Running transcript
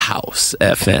House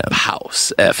FM,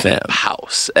 House FM,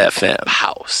 House FM,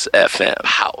 House FM,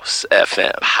 House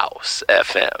FM, House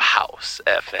FM, House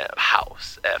FM,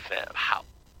 House FM, House.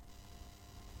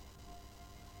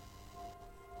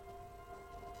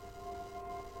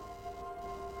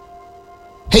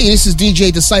 Hey, this is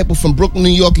DJ Disciple from Brooklyn, New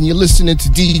York, and you're listening to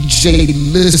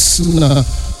DJ Listener.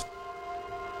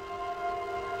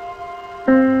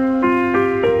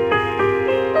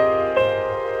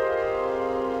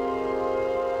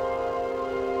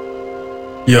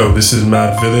 Yo, this is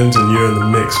Mad Villains, and you're in the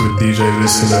mix with DJ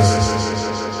Listener.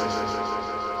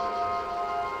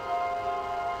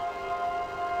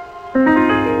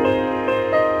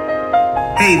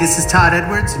 Hey, this is Todd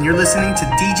Edwards, and you're listening to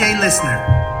DJ Listener,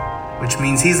 which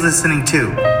means he's listening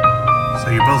too. So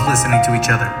you're both listening to each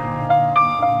other.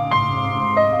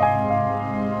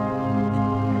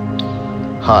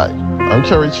 Hi, I'm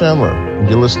Kerry Chandler, and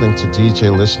you're listening to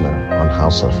DJ Listener on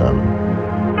House FM.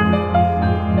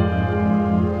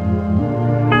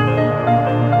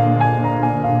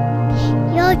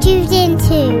 You're tuned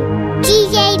into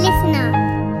DJ Listener.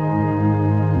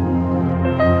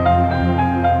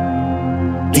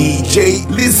 DJ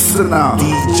Listener.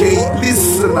 DJ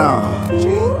Listener.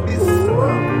 DJ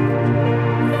Listener.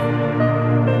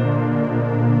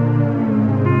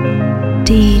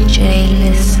 DJ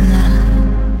Listener.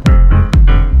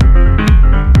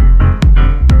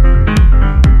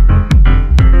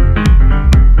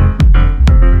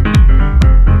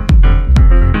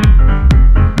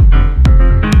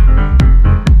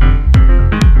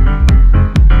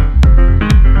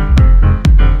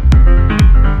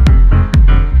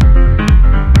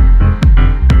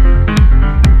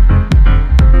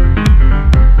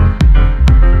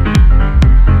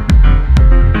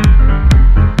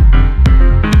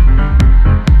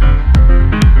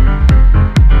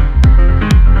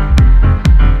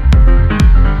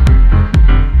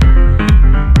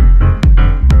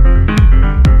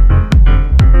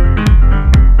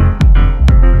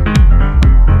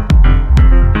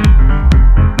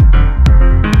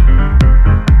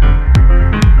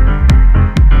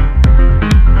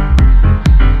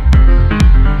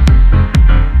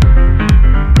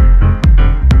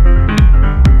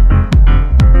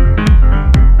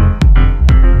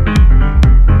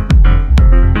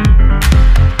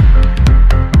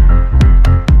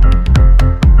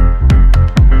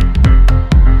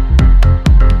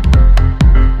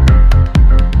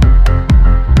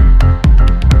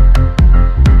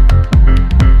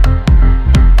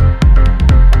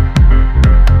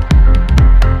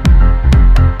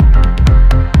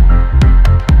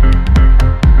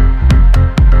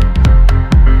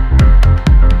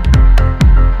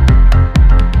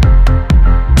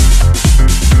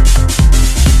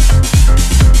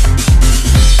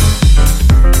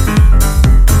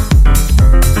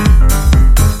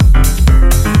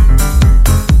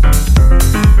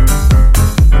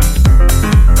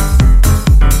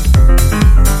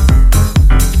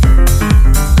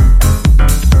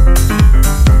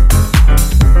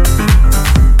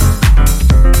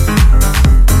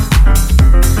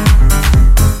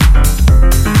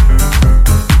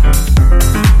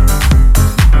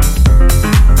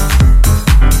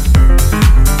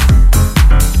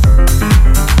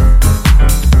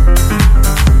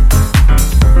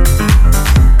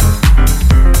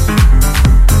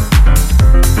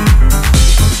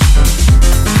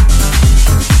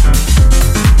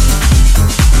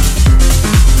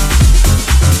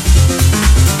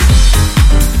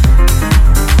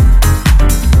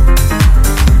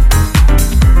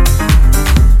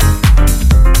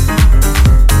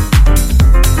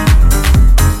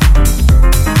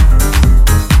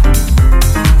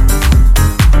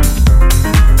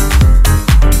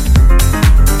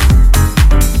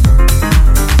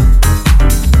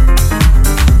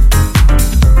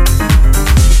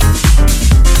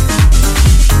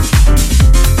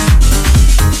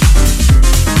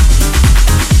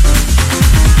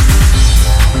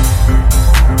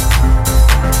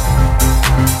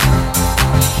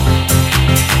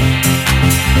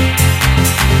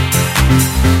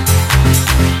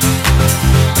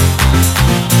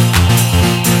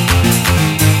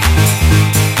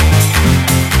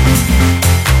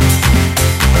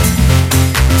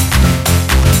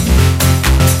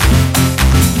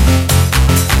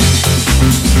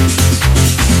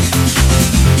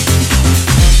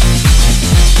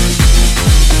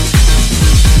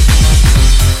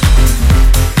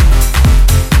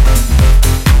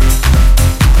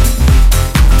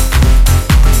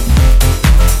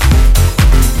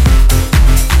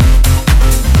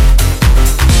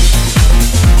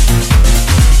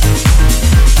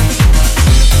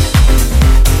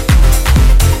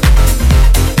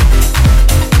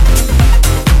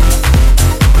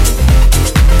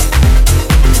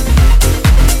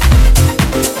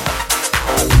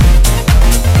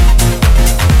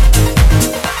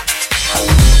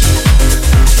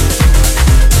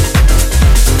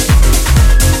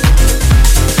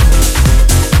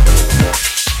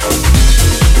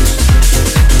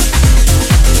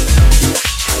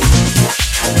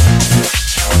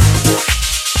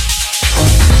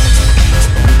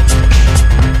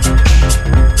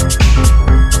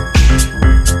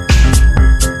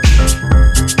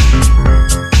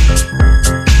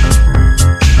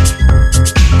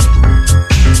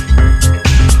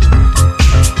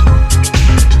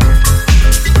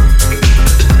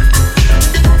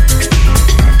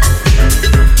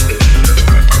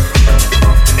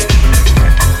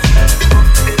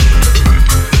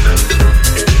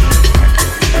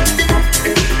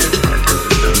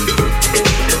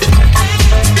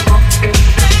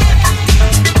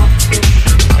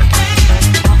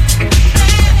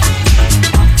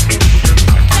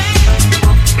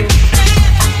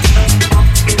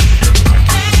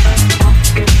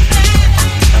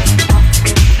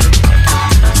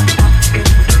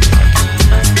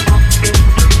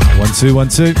 2, 1,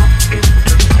 2.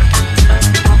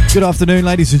 Good afternoon,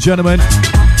 ladies and gentlemen.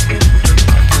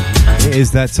 It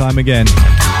is that time again.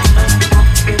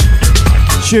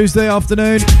 Tuesday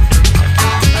afternoon.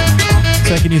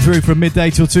 Taking you through from midday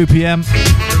till 2 p.m.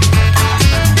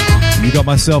 You got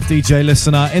myself, DJ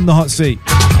Listener, in the hot seat.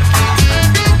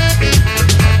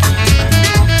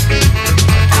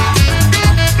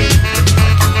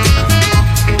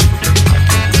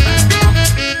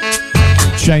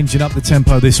 Changing up the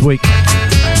tempo this week.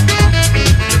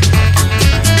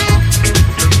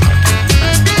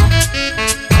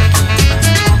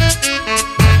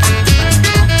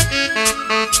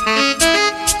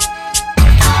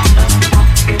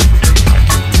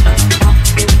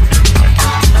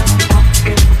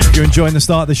 If you're enjoying the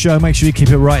start of the show, make sure you keep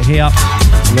it right here.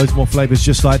 Loads more flavours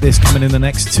just like this coming in the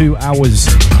next 2 hours.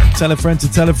 Tell a friend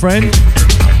to tell a friend.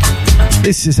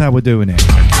 This is how we're doing it.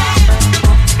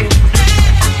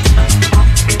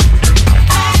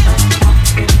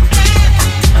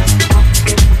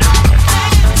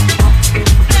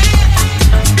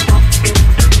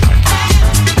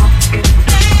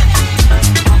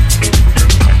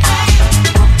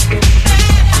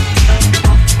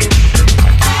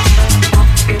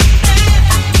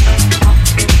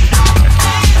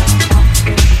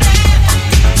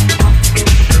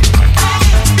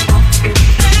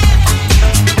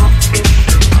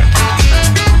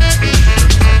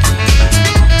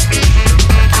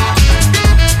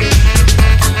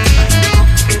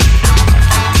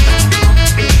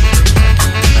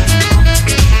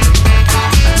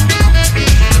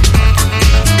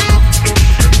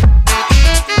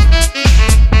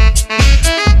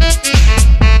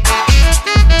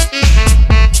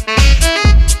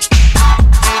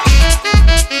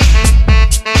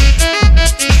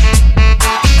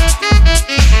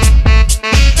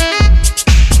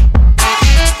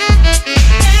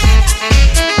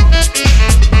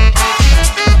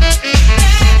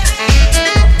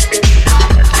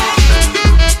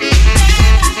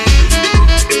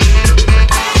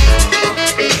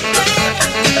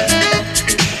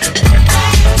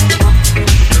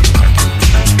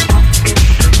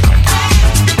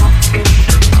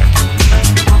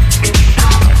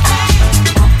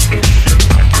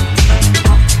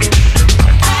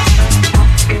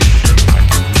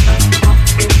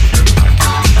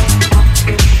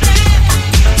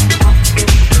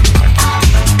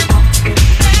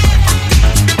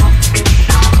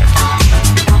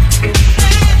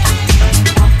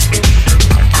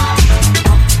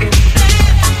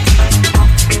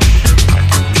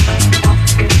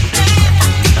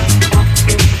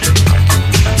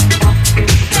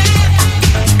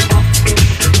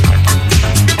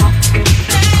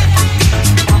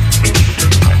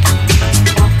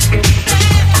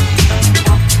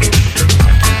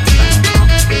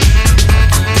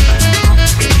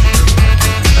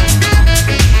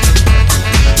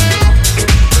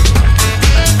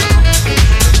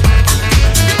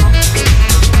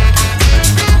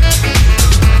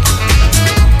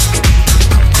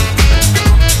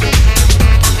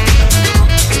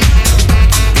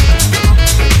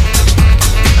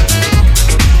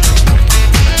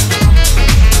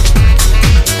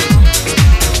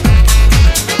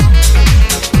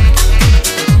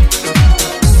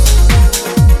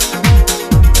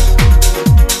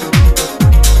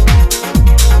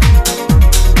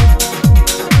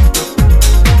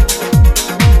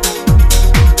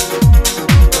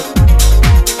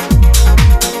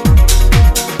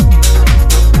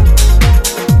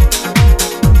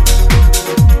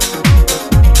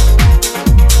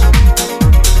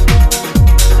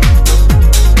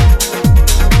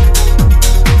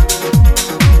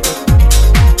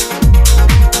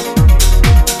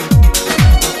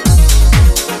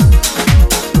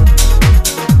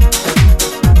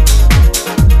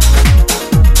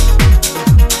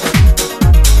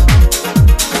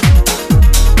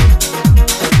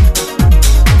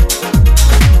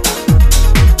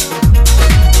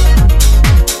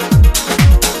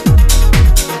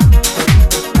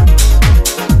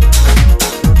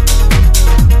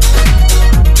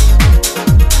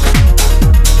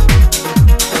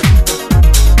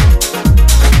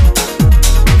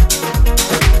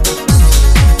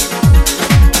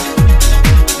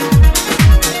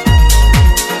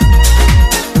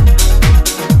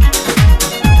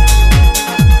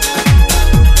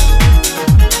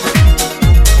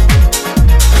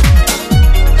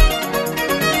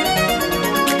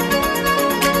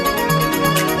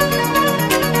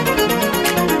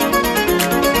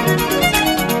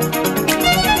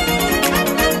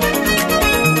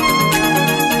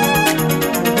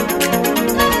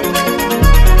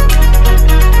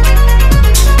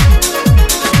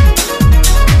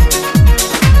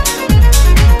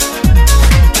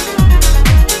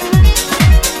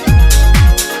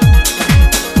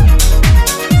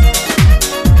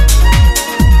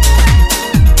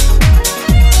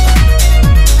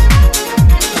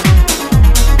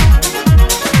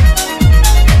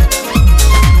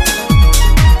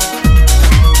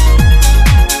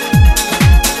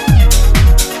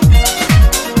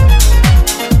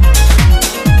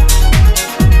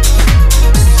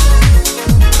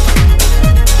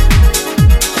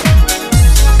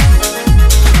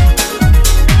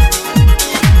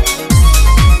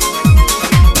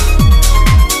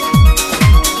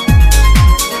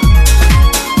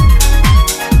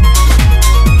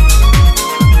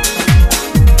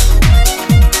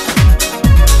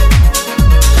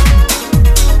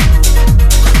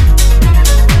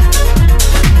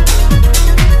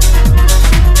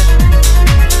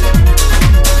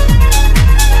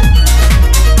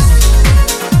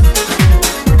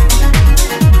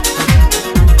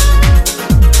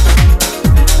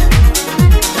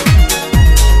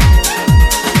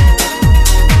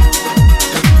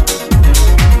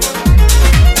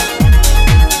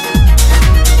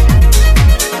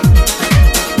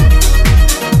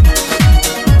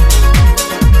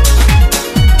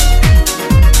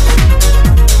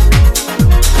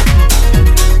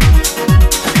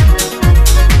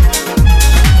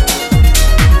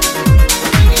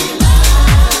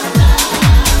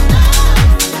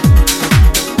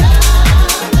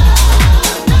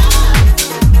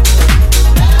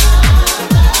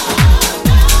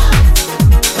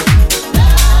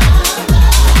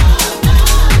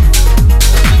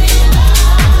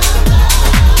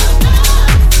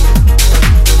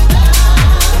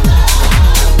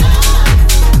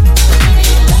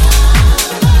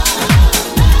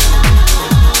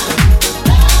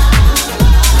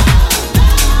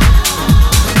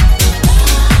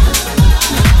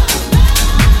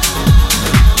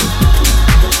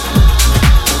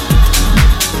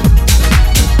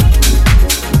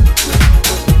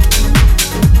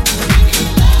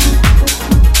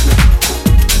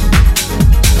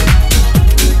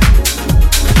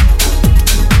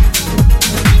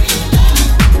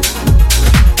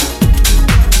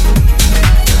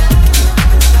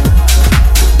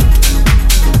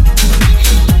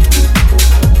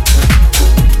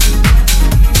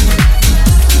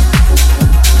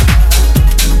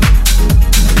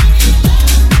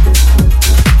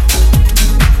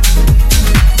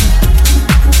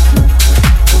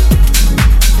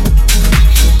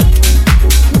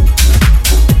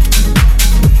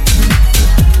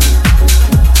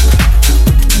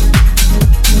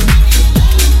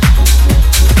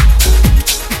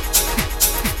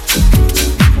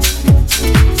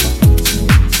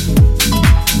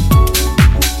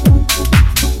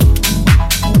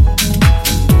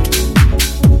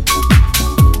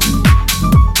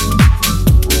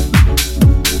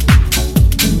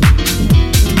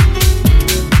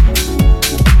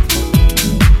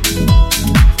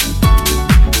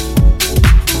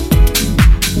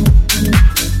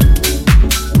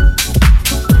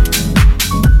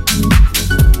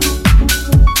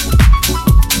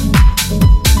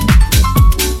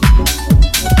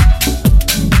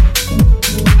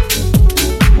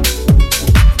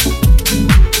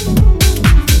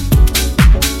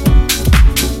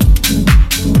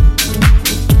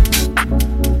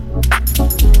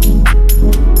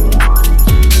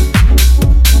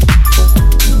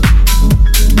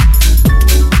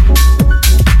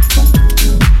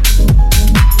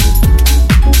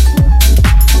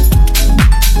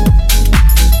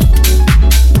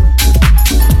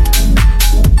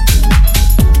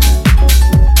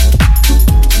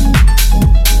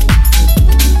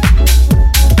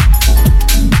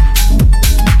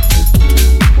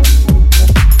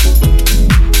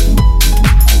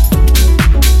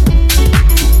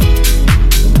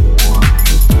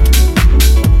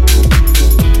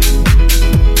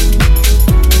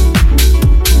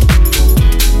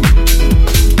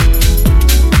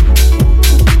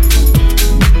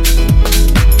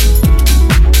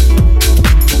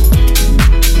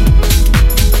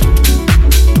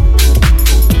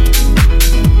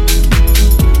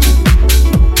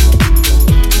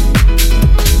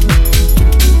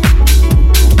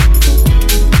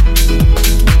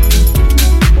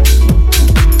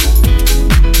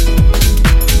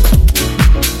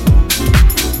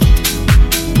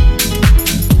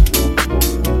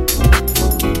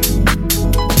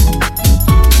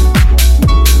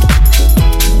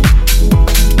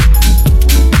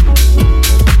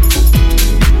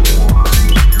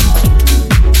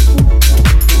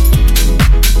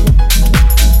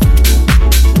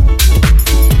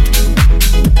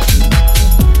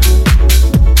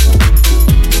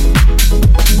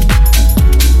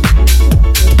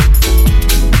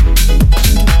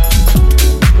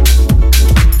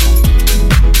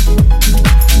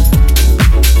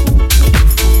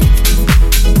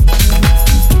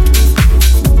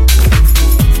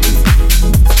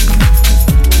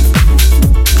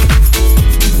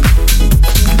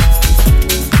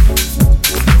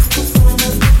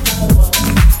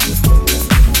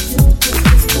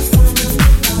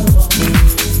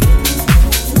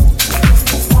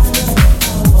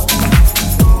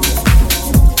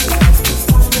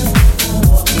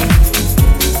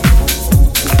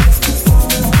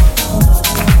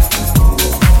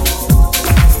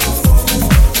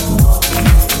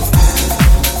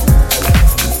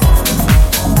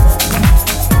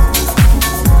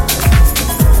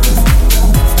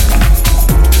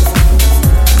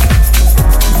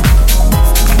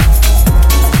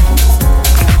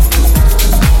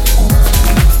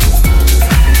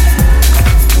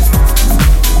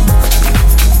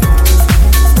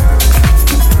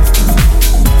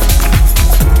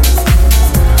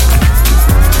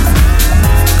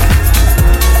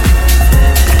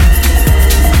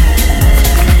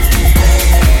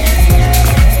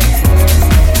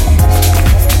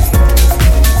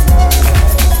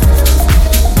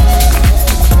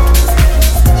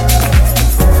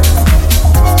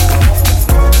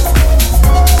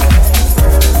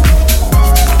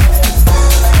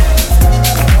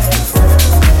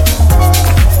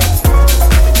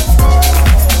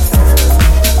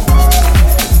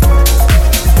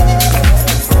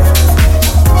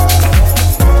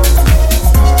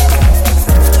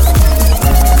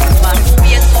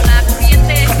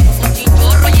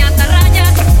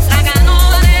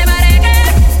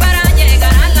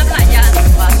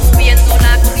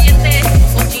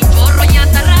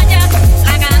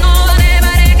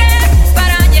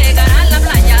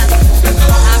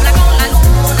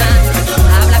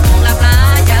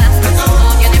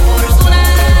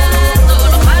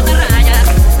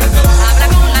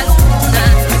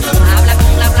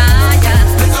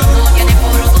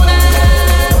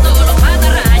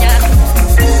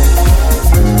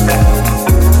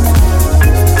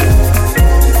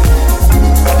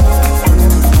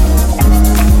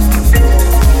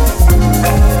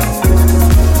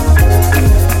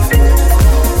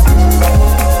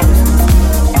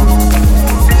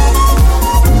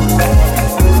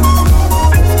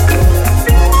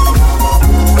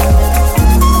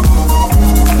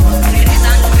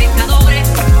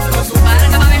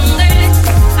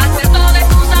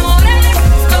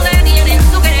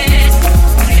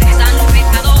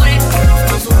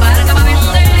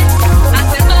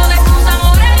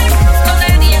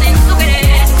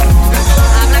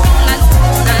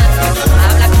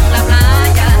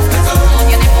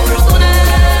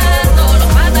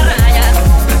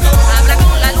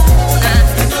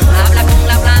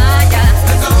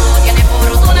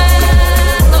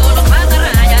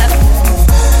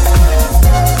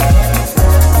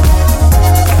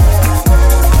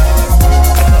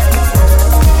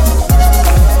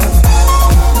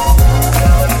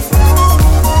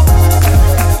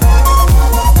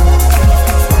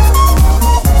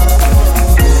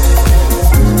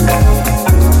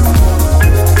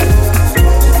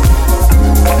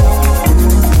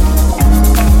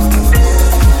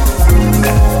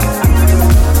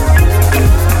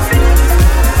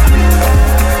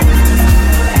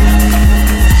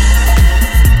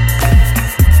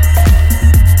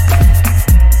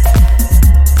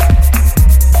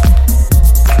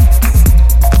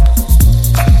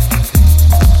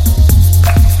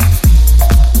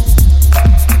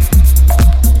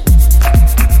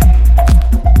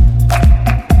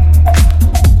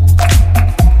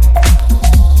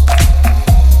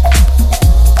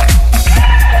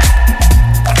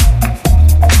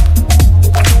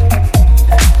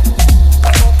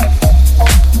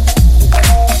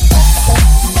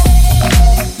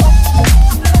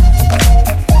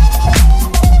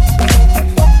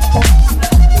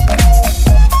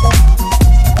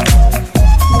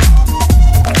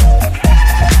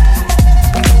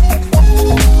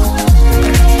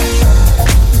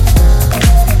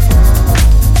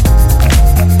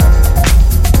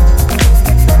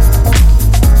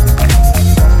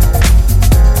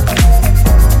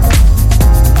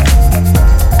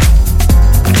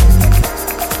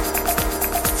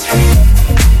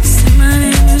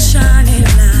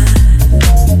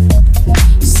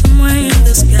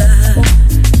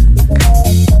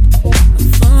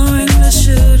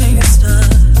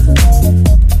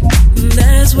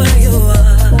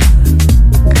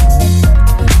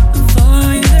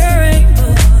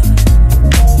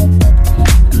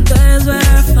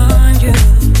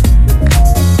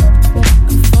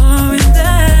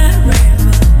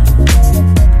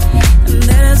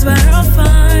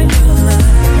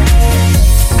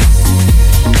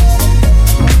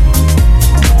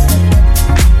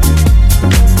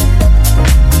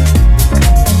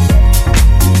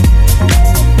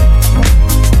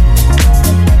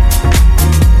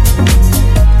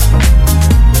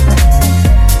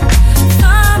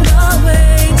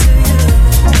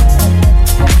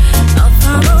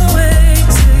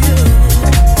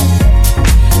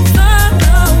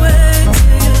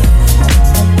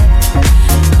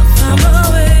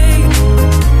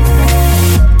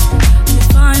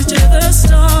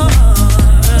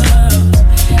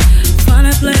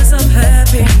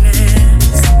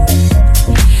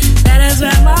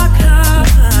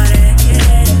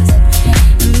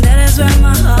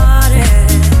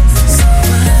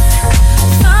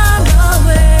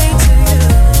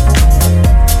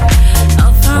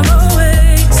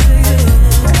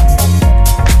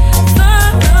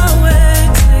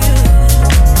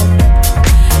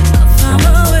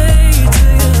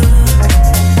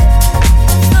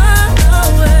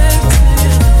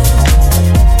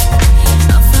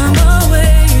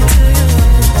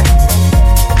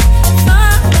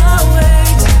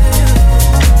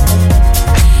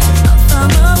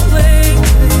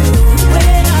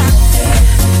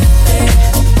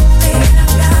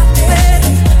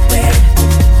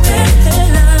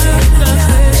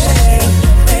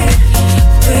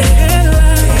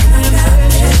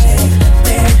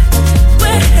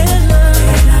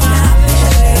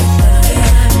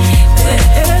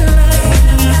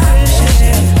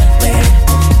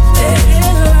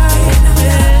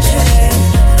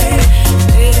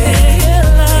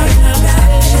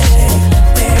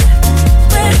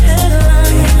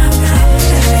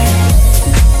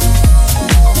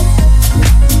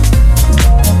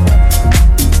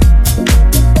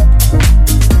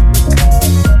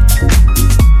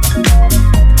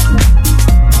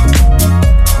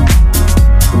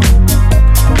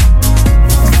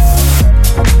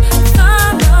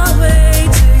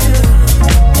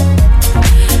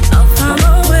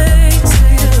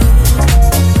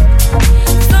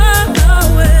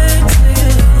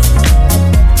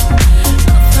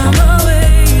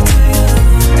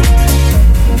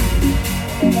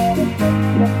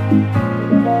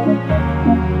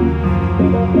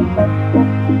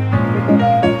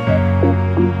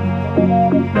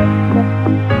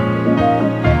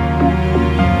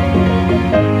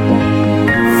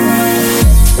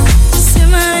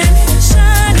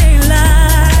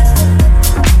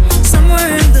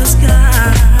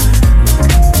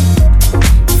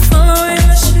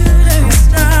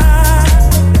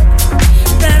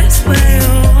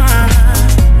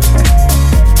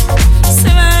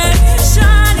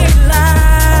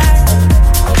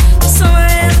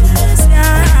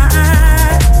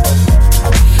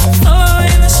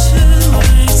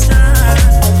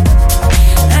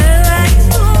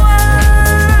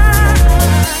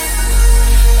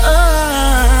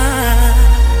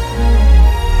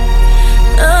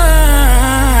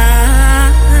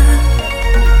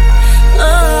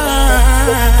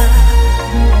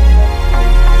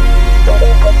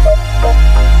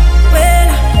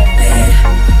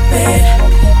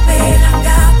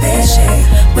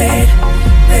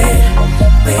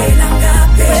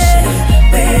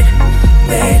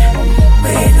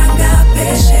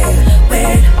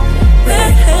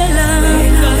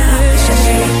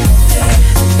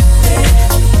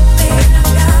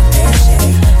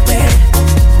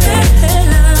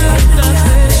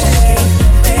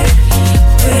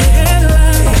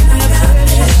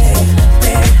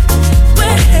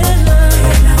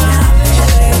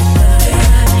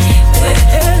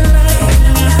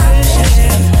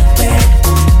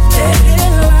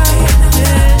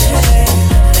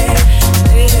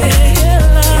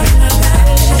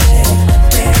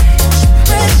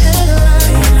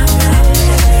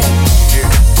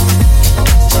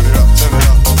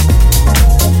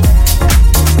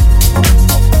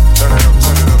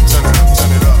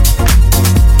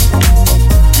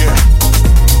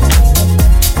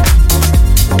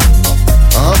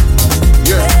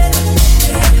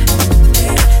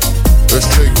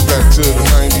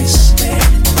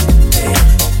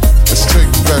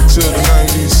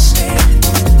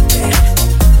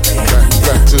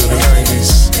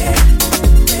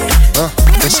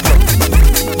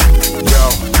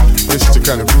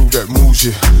 groove that moves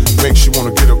you, makes you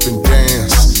wanna get up and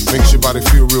dance, makes your body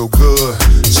feel real good.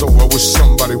 So I wish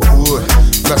somebody would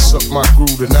mess up my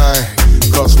groove tonight,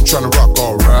 cause I'm tryna rock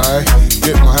alright.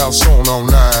 Get my house on all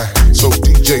night. So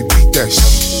DJ beat that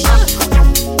shit.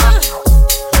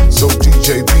 So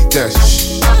DJ beat that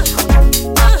shit.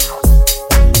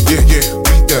 Yeah, yeah,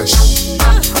 beat that shit.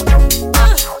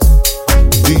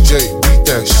 DJ beat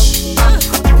that shit.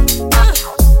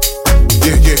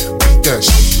 Yeah, yeah, beat that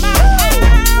shit.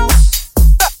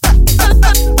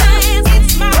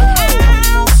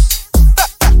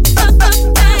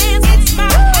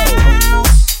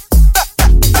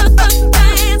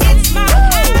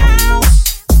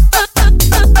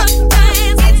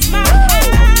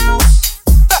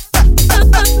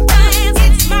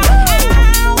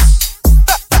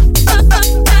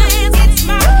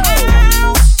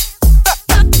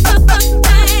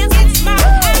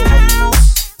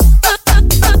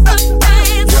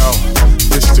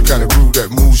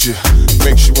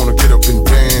 Makes you wanna get up and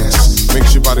dance,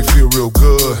 makes your body feel real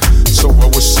good. So I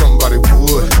wish somebody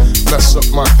would mess up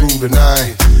my groove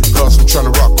tonight, cause I'm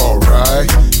tryna rock alright.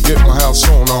 Get my house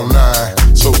on all night.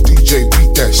 So DJ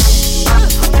beat that shit.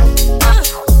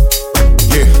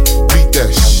 Yeah, beat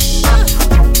that shit.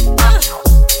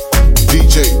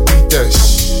 DJ beat that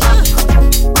shit.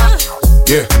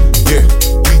 Yeah, yeah,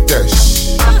 beat that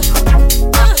shit.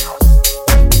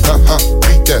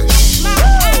 Beat that shit.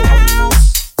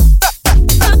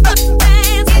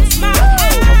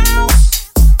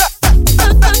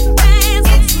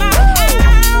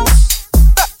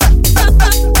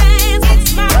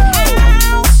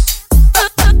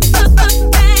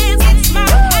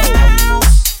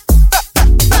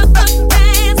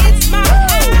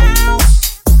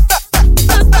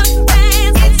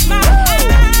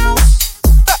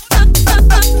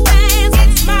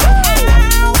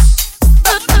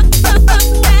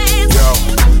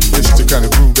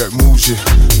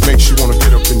 Makes you wanna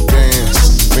get up and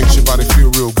dance, makes your body feel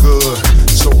real good.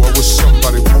 So I wish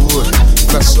somebody would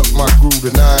mess up my groove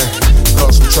tonight,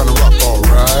 cause I'm tryna rock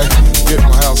alright. Get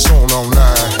my house on all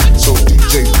night. So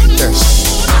DJ beat that shit.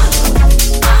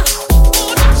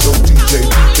 So DJ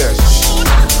beat that shit.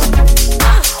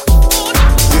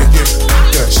 Yeah, yeah,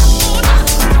 beat that shit.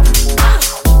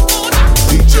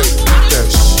 DJ beat that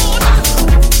shit.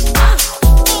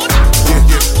 Yeah,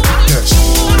 yeah, beat that shit.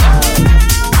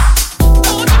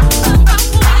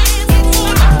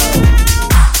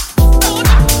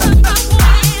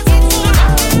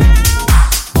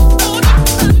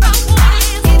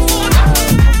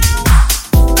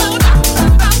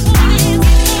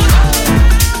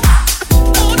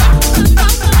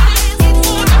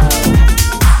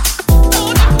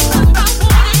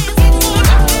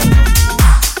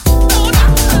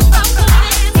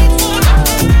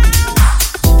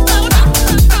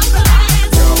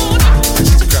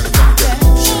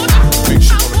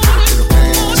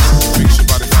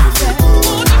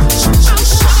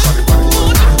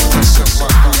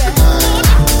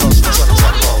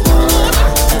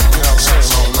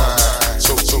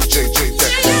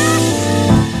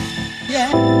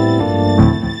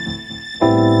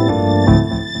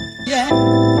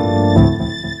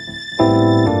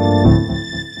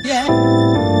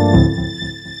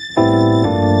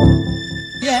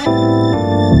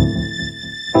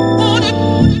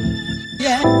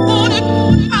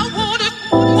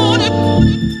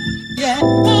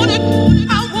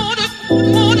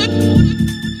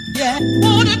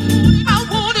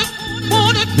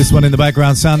 This one in the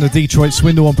background, sound of Detroit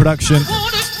Swindle on production.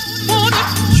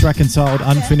 Track entitled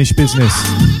Unfinished Business.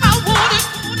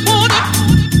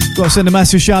 Got to send a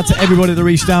massive shout to everybody that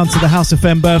reached down to the House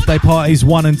FM birthday parties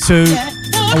 1 and 2.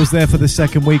 I was there for the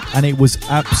second week and it was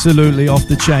absolutely off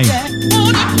the chain.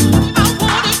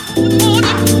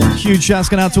 Huge shouts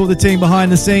going out to all the team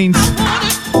behind the scenes.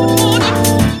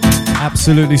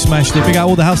 Absolutely smashed it. Big out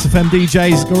all the House FM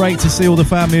DJs. Great to see all the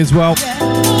family as well.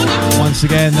 Once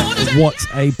again, what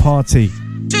a party.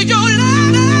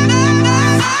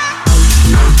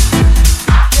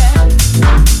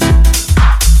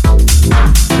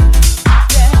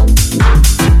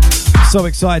 So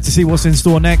excited to see what's in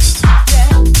store next.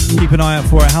 Keep an eye out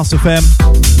for it, House FM.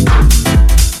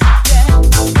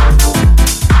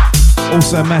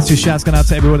 Also, massive shouts going out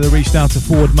to everybody that reached out to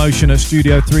Forward Motion at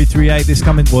Studio 338 this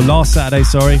coming, well, last Saturday,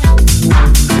 sorry.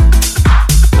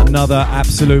 Another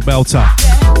absolute belter.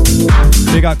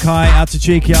 Big up Kai, out to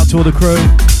Cheeky, out to all the crew.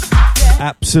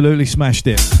 Absolutely smashed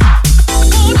it.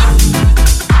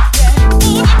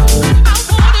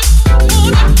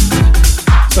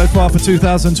 So far for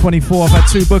 2024, I've had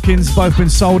 2 bookings, both been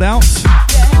sold out.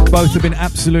 Both have been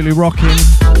absolutely rocking.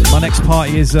 My next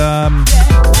party is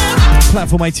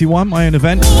Platform 81, my own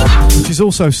event, which is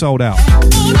also sold out.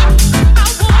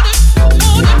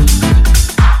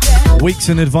 Weeks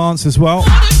in advance as well.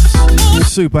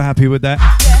 Super happy with that.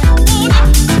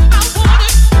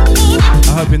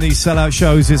 I'm hoping these sellout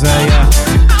shows is a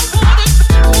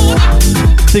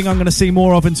thing I'm going to see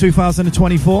more of in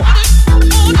 2024.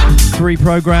 3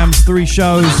 programs, 3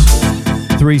 shows,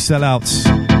 3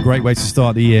 sellouts. Great way to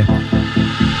start the year.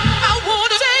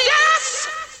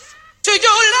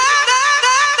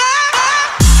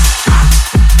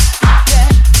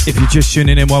 If you're just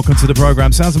tuning in, welcome to the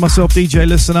program. Sounds of myself, DJ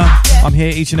Listener. I'm here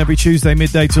each and every Tuesday,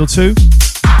 midday till 2.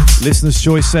 Listener's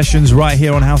Choice Sessions right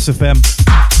here on House FM.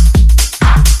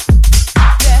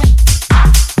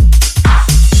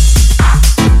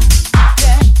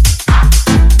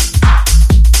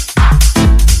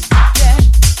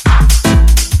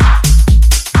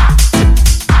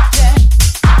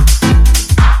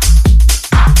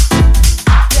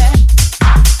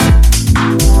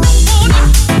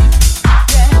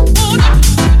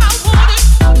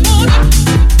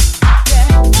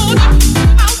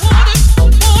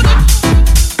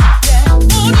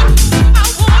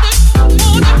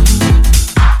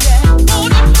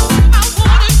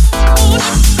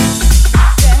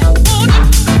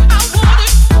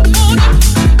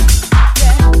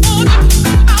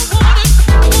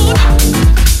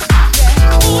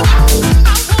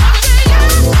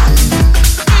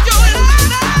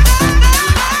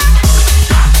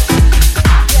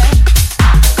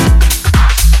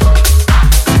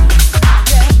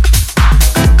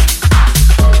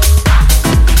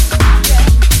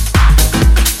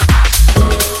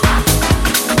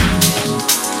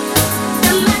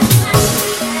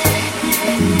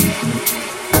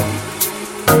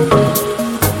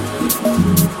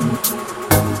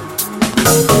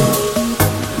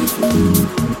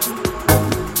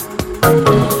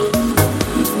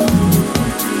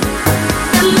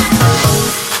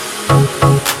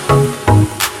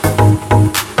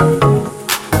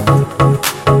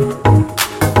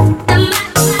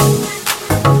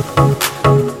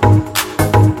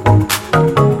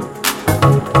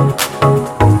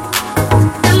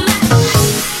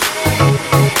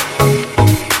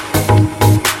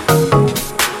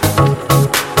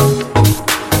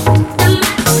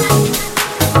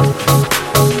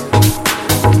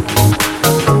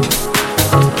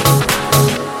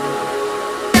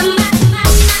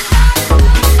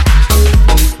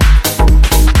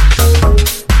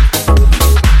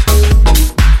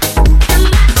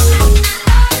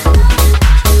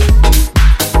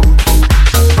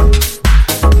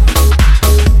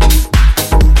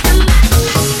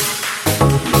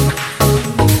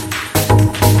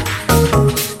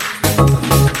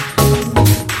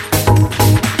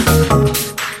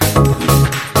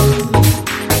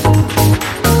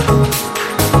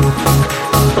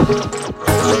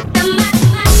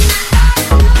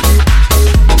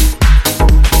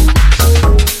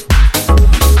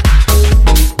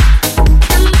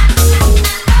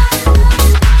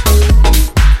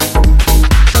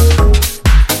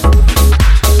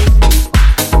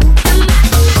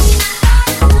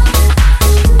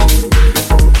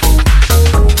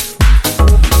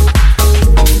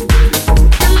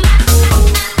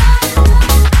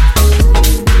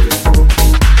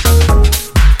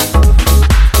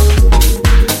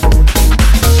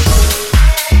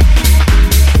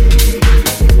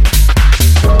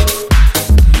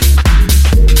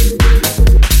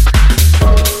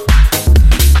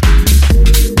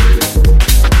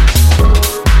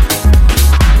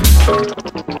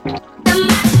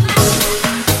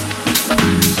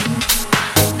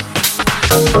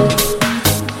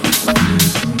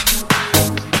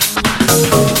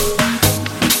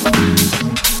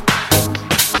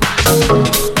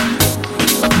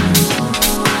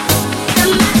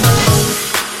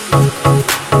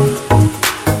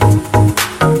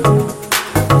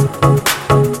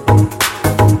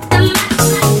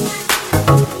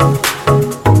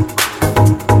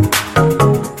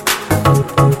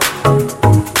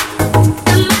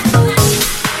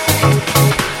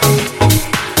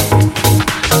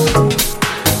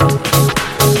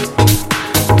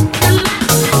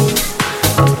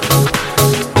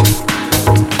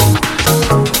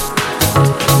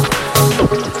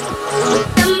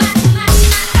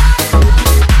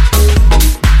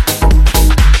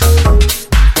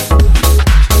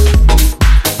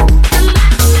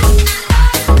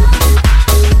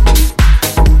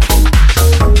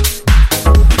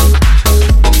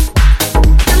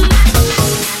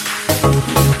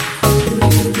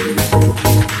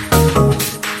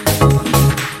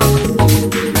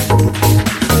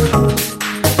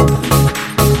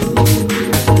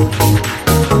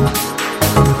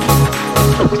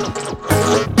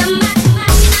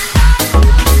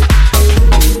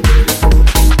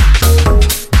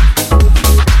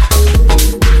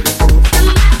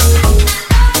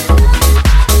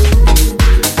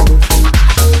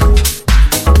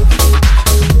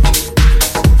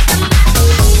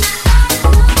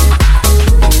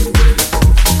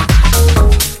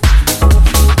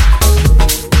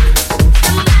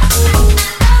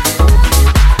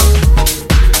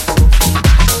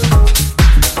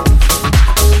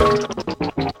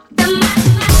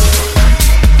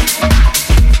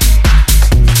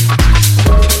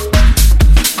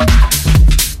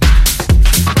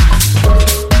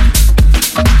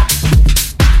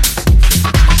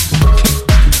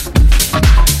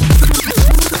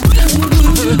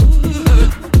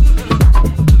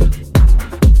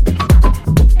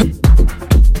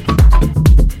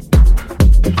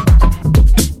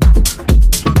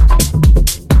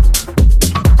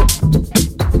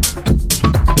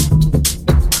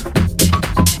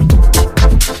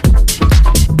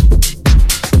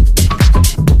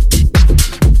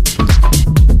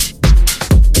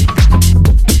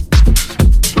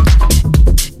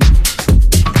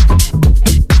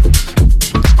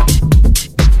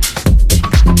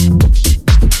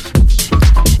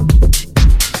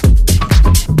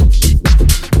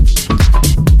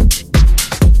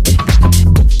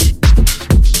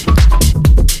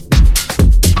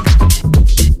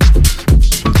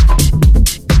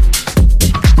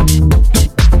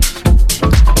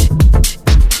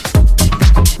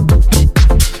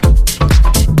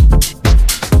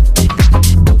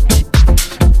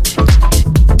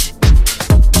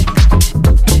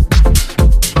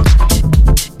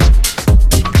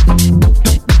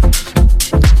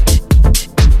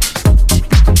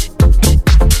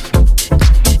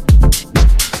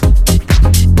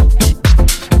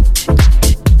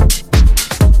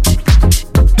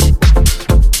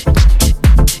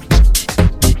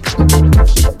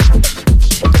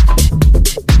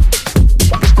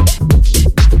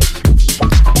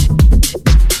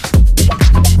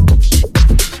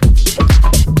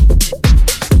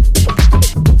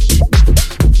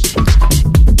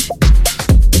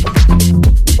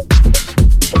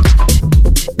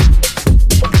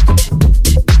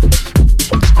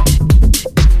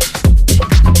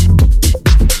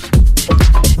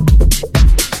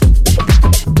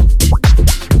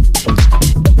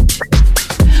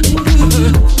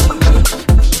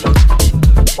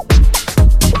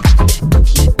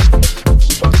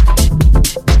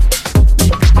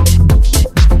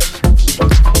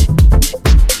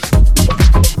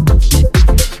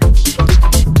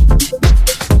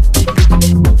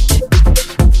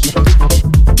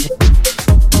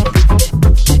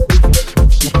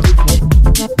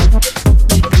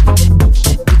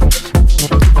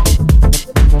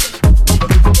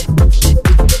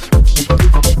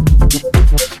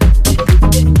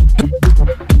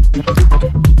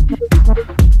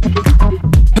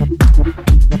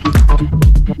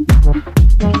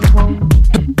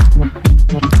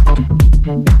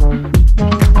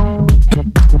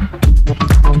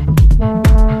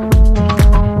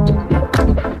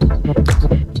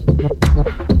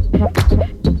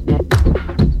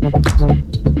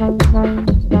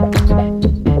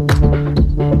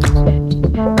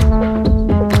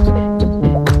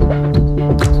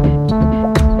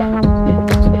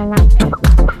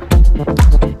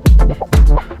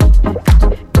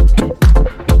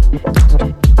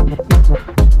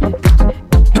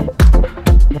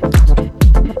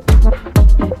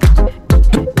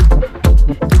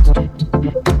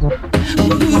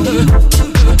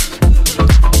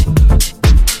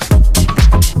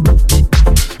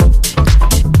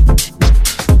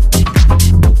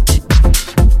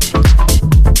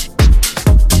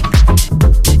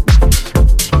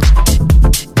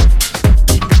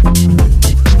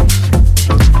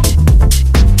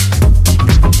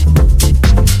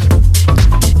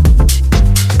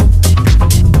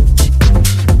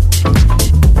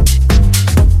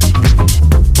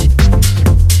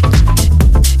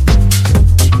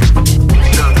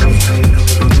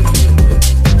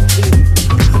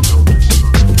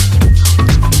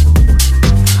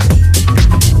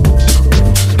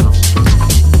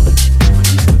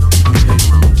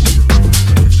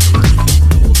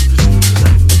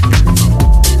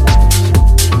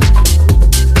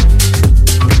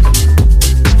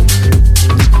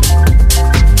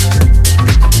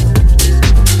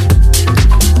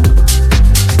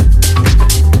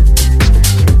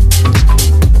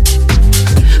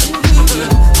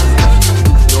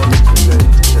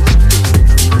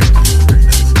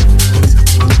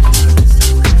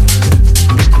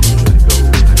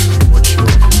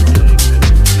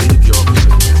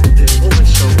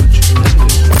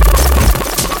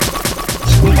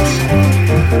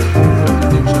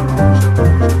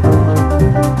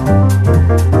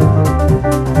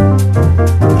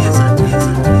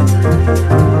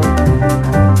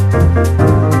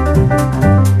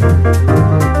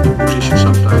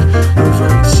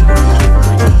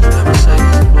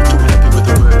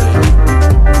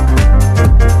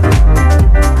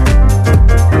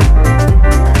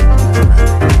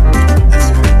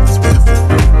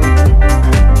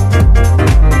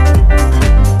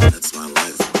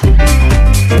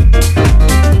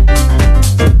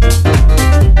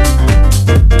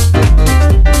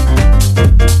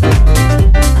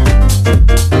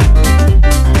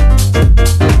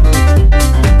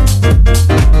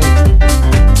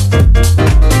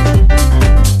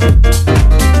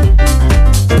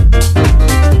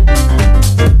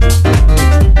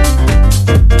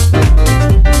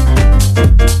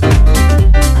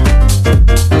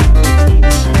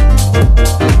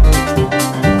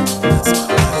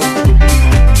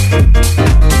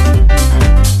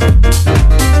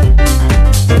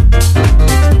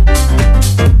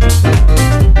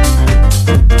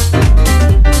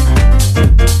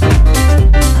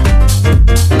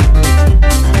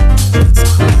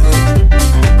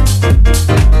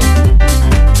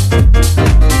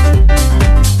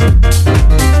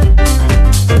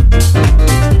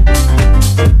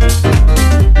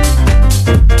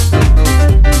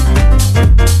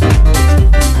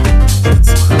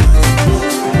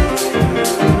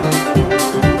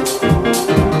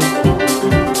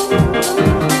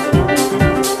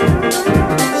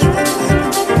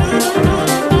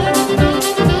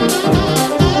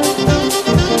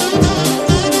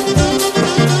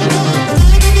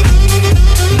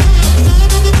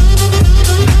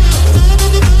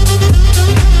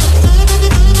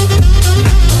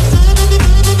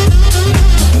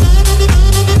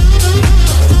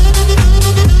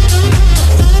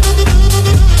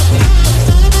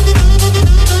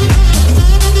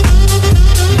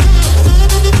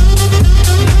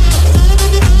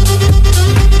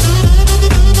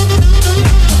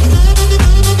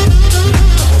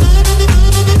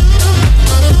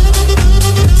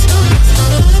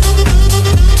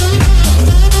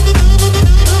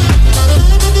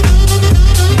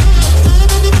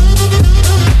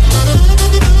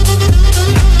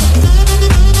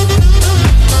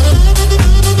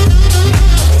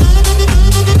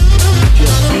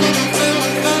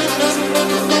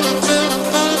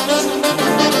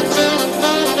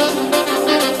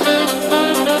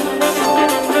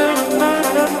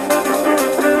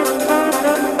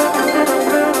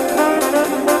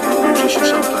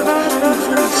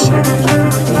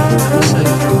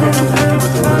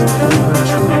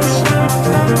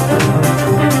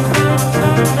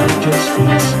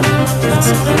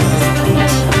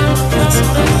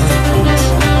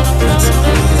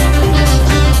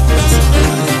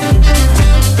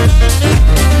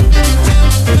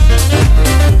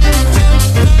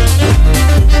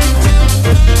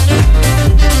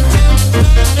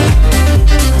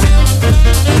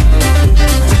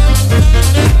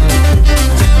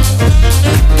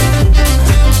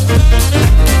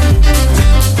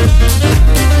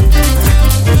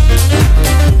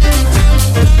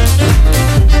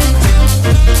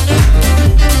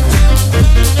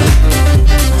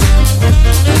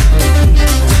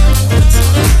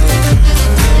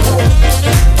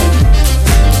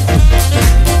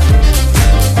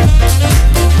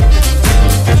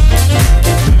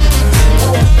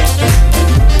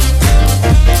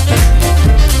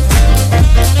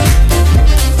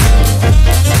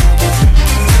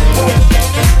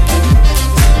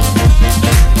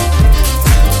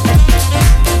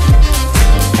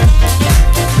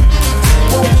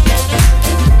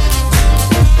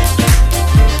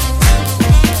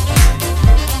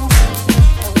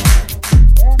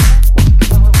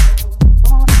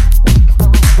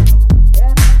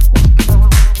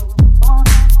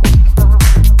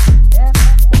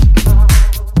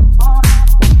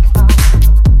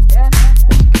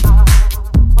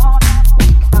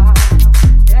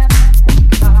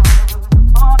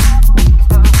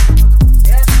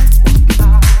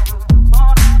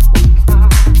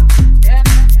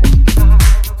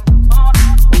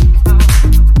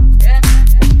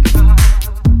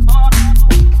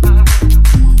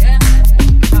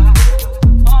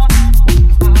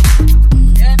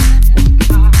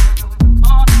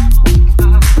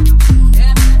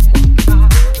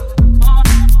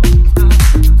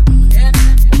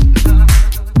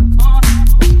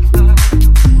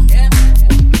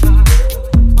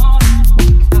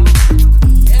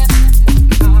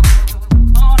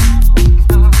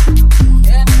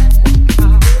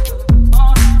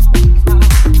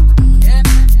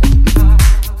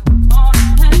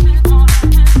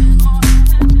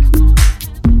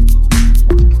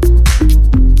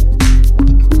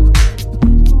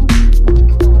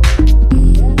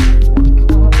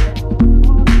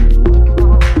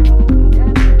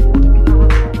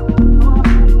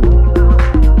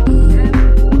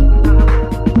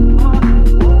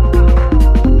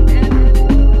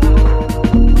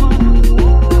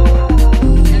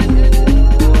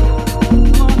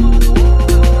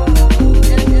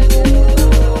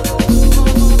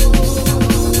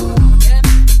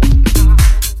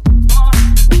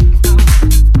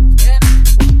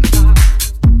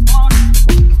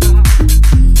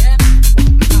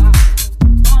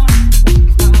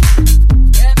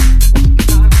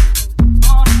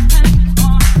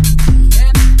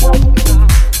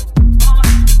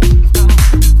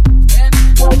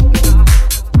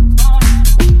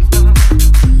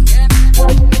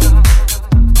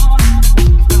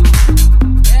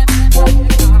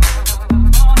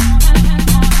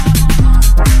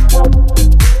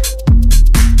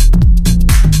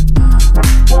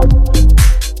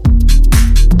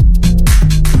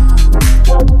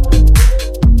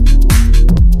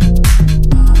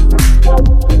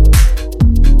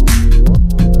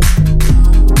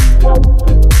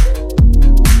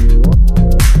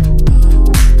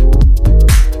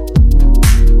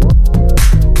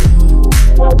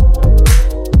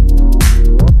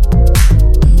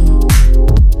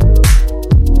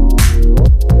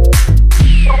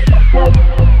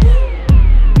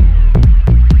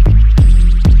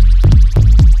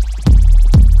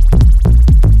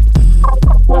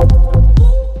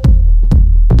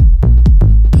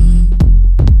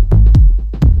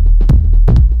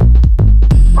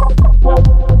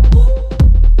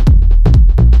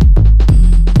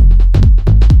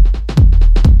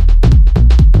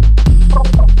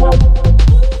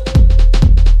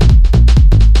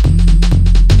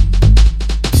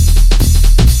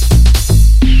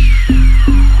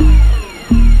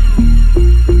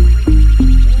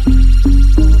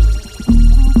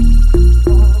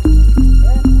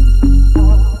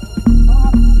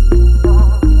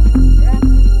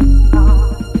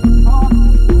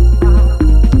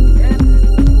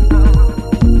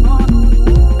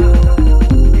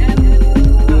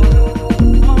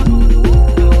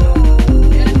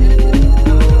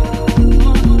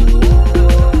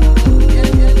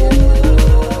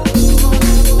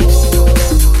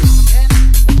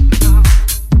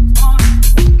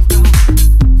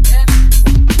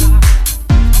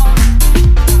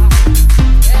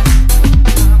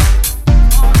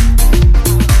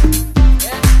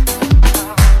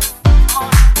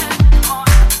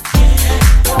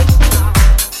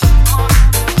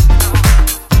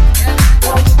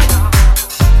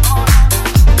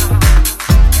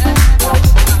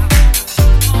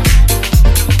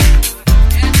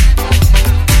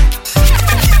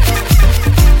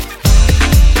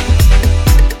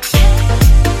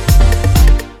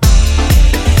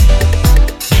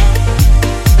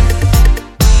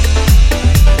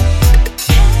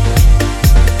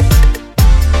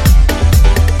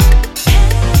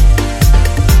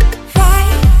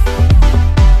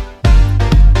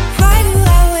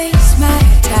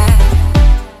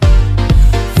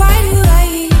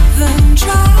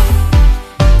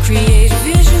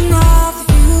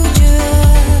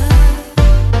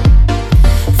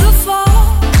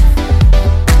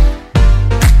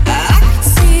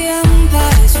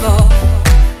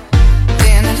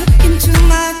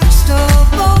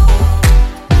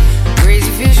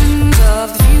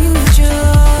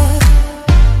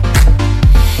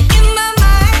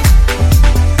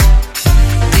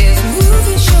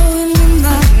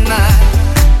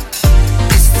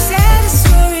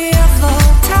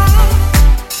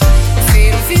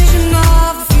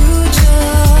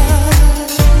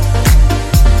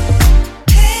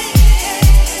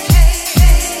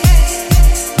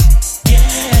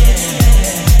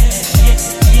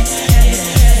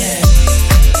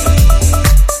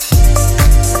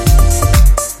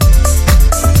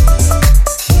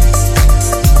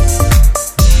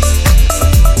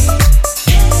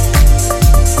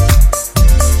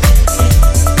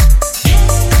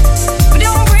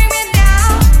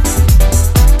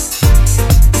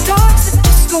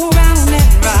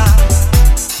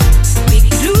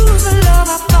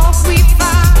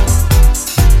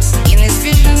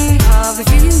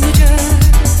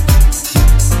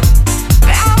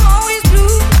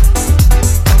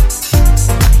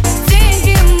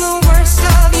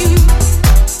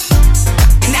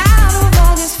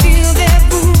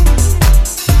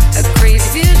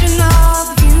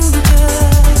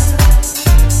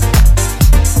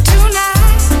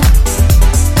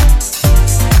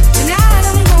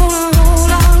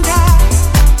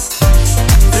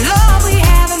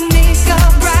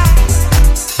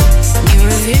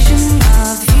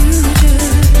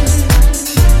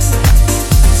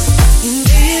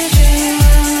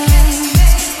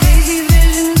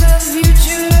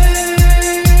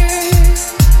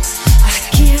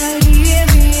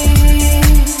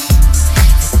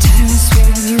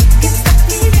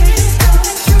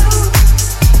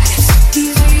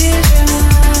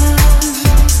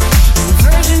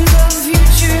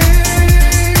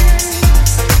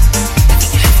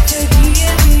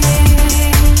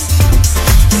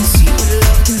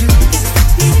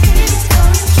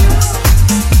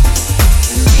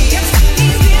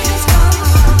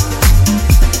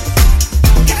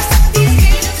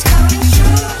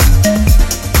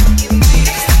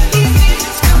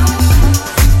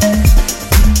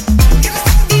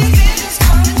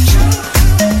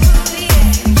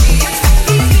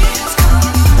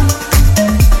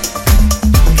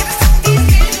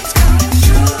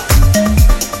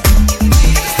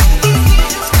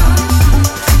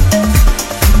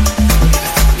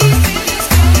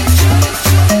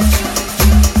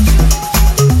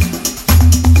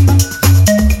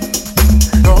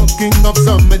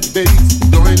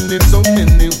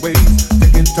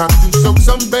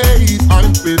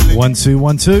 1, 2,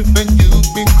 1, 2. Alright,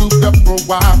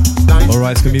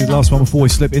 it's going to be the last one before we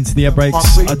slip into the air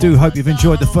breaks. I do hope you've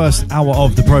enjoyed the first hour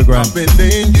of the programme.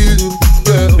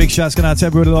 Big shouts going out to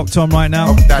everybody locked on right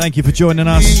now. Thank you for joining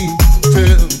us.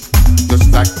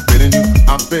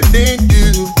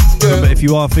 Remember, if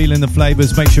you are feeling the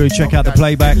flavours, make sure you check out the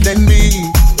playback.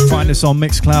 Find us on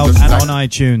Mixcloud and on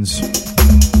iTunes.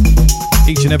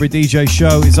 Each and every DJ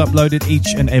show is uploaded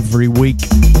each and every week.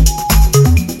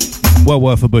 Well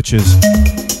worth for butchers.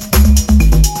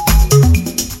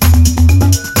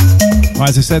 Right,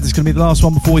 as I said, this is going to be the last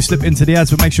one before we slip into the ads,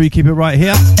 but make sure you keep it right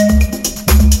here.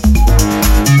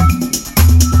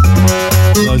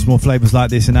 Loads more flavours like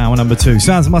this in hour number 2.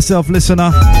 Sounds of myself,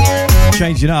 listener.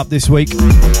 Changing it up this week.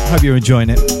 Hope you're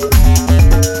enjoying it.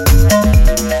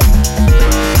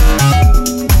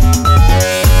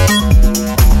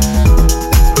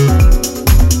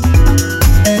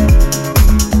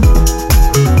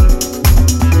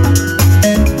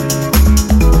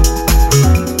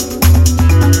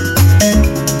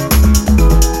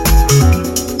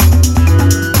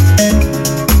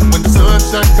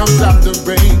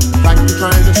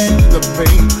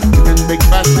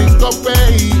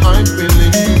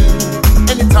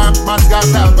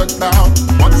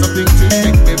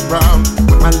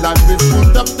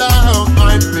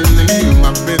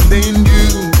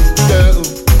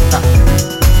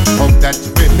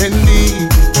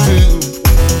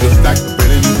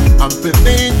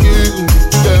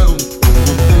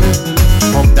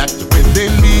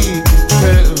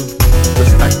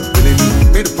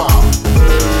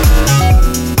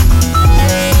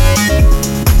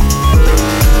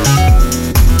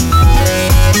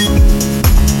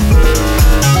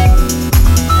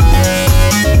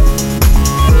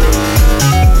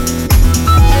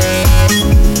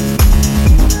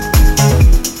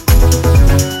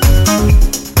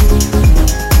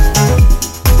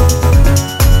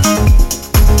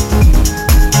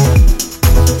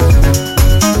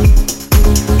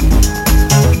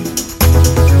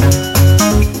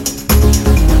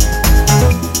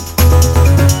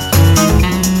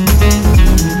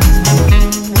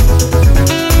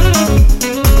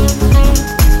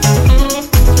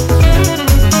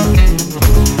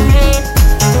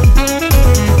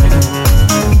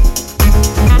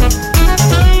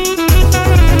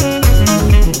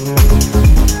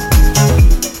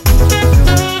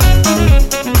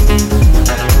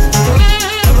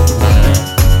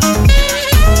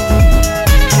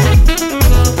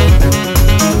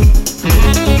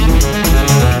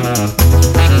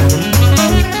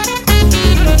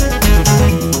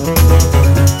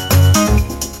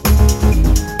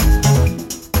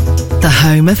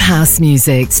 Of house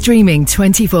music, streaming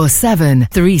 24/7,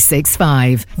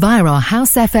 365 via our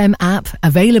House FM app,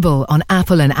 available on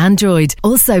Apple and Android,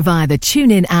 also via the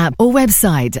TuneIn app or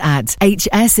website at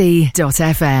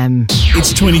hse.fm.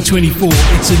 It's 2024,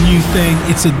 it's a new thing,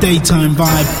 it's a daytime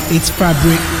vibe, it's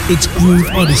Fabric, it's Groove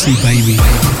Odyssey, baby.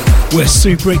 We're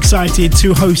super excited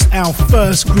to host our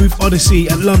first Groove Odyssey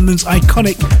at London's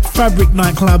iconic Fabric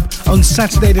nightclub on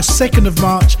Saturday the 2nd of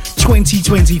March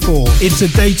 2024. It's a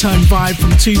daytime vibe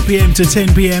from 2 p.m. to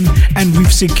 10 p.m. and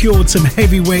we've secured some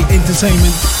heavyweight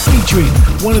entertainment featuring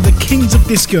one of the kings of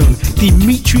disco,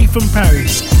 Dimitri from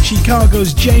Paris,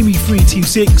 Chicago's Jamie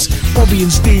 326, Bobby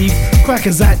and Steve,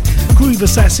 Crackazat, Groove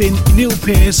Assassin, Neil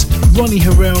Pierce, Ronnie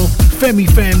Harrell,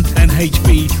 Femi Fem and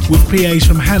HB, with PAs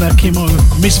from Hannah Kimo,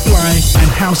 Miss Fly and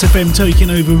House FM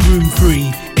taking over Room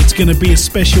 3. It's going to be a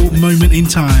special moment in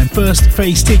time. First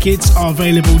phase tickets are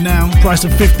available now. Price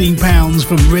of £15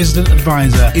 from Resident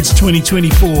Advisor. It's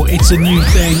 2024. It's a new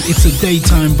thing. It's a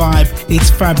daytime vibe.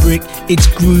 It's Fabric. It's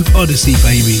Groove Odyssey,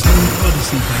 baby. Groove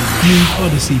Odyssey, baby. Groove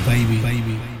Odyssey,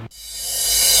 baby.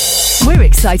 We're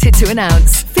excited to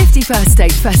announce 51st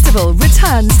State Festival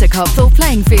returns to Copthall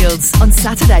Playing Fields on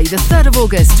Saturday the 3rd of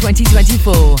August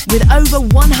 2024 with over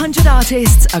 100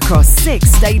 artists across 6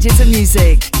 stages of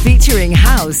music featuring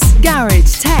house,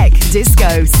 garage, tech,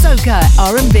 disco, soca,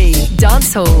 R&B,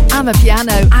 dancehall,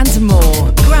 amapiano and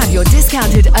more. Grab your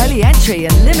discounted early entry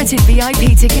and limited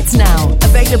VIP tickets now.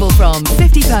 Available from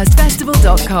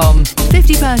 51stfestival.com.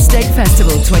 51st State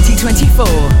Festival 2024,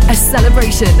 a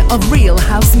celebration of real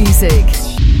house music.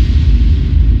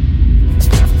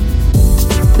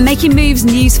 Making Moves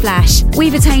Newsflash.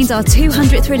 We've attained our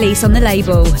 200th release on the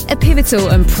label. A pivotal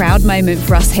and proud moment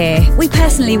for us here. We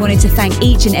personally wanted to thank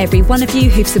each and every one of you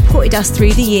who've supported us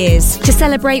through the years. To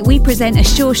celebrate, we present a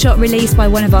Sure Shot release by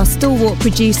one of our stalwart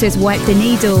producers, Wipe the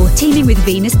Needle, teaming with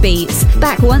Venus Beats.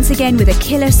 Back once again with a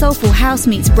killer soulful house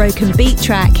meets broken beat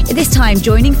track, this time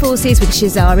joining forces with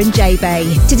Shazar and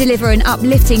J-Bay to deliver an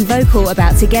uplifting vocal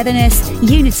about togetherness,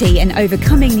 unity and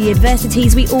overcoming the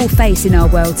adversities we all face in our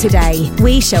world today.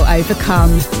 We shall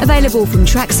overcome. Available from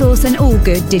Traxsource and all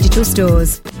good digital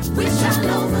stores. We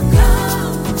shall overcome.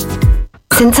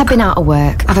 Since I've been out of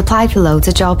work, I've applied for loads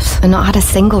of jobs and not had a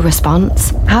single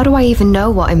response. How do I even know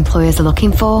what employers are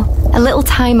looking for? A little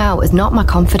time out has knocked my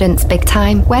confidence big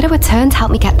time. Where do I turn to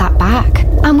help me get that back?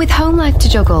 And with home life to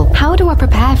juggle, how do I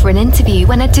prepare for an interview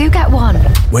when I do get one?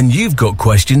 When you've got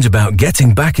questions about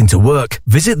getting back into work,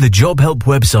 visit the Job Help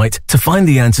website to find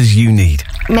the answers you need.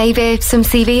 Maybe some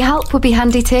CV help would be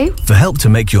handy too. For help to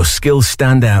make your skills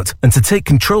stand out and to take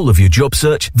control of your job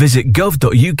search, visit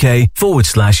gov.uk/job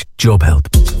help.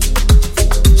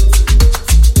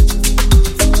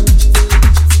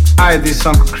 Hi, this is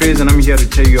Uncle Chris and I'm here to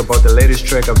tell you about the latest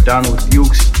track I've done with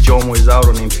Ukes. Jomo is out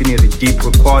on Infinity Deep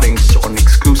Recordings on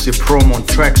exclusive promo on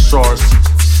Traxsource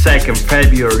 2nd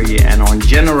February and on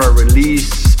general release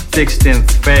 16th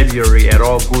February at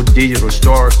all good digital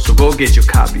stores. So go get your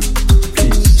copy.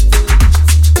 Peace.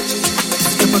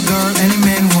 If a girl any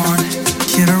man want,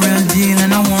 she the real deal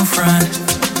and I won't front.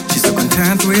 She's so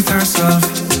content with herself.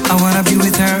 I wanna be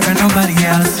with her and nobody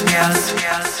else.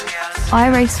 I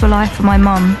race for life for my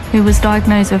mum, who was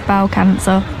diagnosed with bowel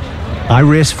cancer. I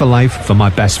race for life for my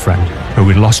best friend, who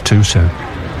we lost too soon.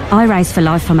 I race for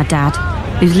life for my dad,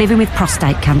 who's living with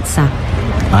prostate cancer.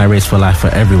 I race for life for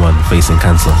everyone facing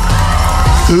cancer.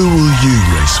 Who will you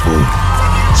race for?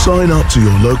 Sign up to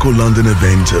your local London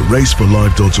event at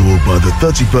raceforlife.org by the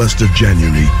 31st of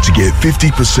January to get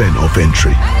 50% off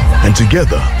entry. And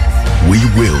together, we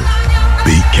will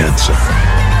beat cancer.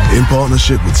 In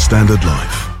partnership with Standard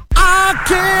Life. I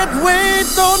can't wait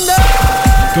no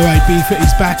Go Ibiza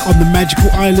is back on the magical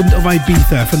island of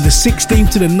Ibiza from the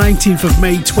 16th to the 19th of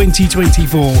May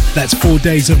 2024. That's 4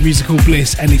 days of musical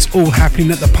bliss and it's all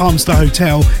happening at the Palmstar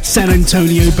Hotel, San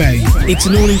Antonio Bay. It's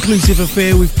an all-inclusive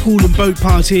affair with pool and boat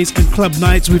parties and club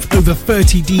nights with over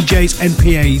 30 DJs and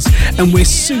PAs. And we're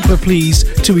super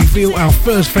pleased to reveal our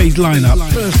first phase lineup.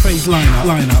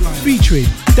 Featuring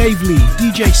Dave Lee,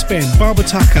 DJ Spen, Barbara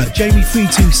Tucker, Jamie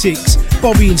 326,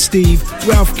 Bobby and Steve,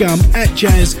 Ralph Gum, At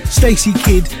Jazz, Stacey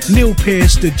Kidd, Neil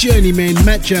Pearce, The Journeymen,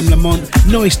 Matt Jam Lamont,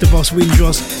 Noise the Boss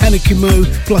Windross, Anna Kumo,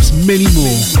 plus many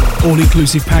more.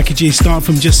 All-inclusive packages start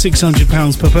from just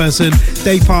 £600 per person.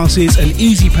 Day passes and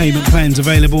easy payment plans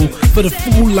available. For the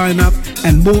full lineup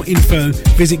and more info,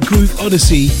 visit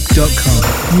GrooveOdyssey.com.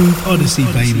 Groove Odyssey,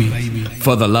 baby.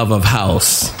 For the love of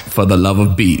house, for the love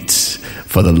of beats,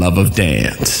 for the love of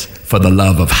dance, for the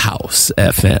love of House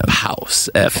FM, House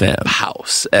FM,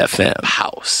 House FM,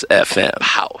 House FM,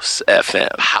 House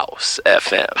FM, House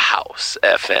FM, House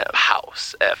FM,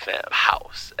 House FM,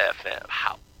 House FM,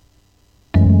 House.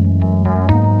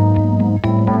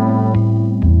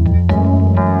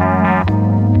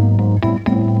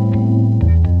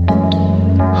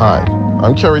 Hi,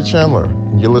 I'm Kerry Chandler,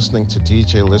 and you're listening to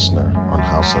DJ Listener on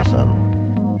House FM.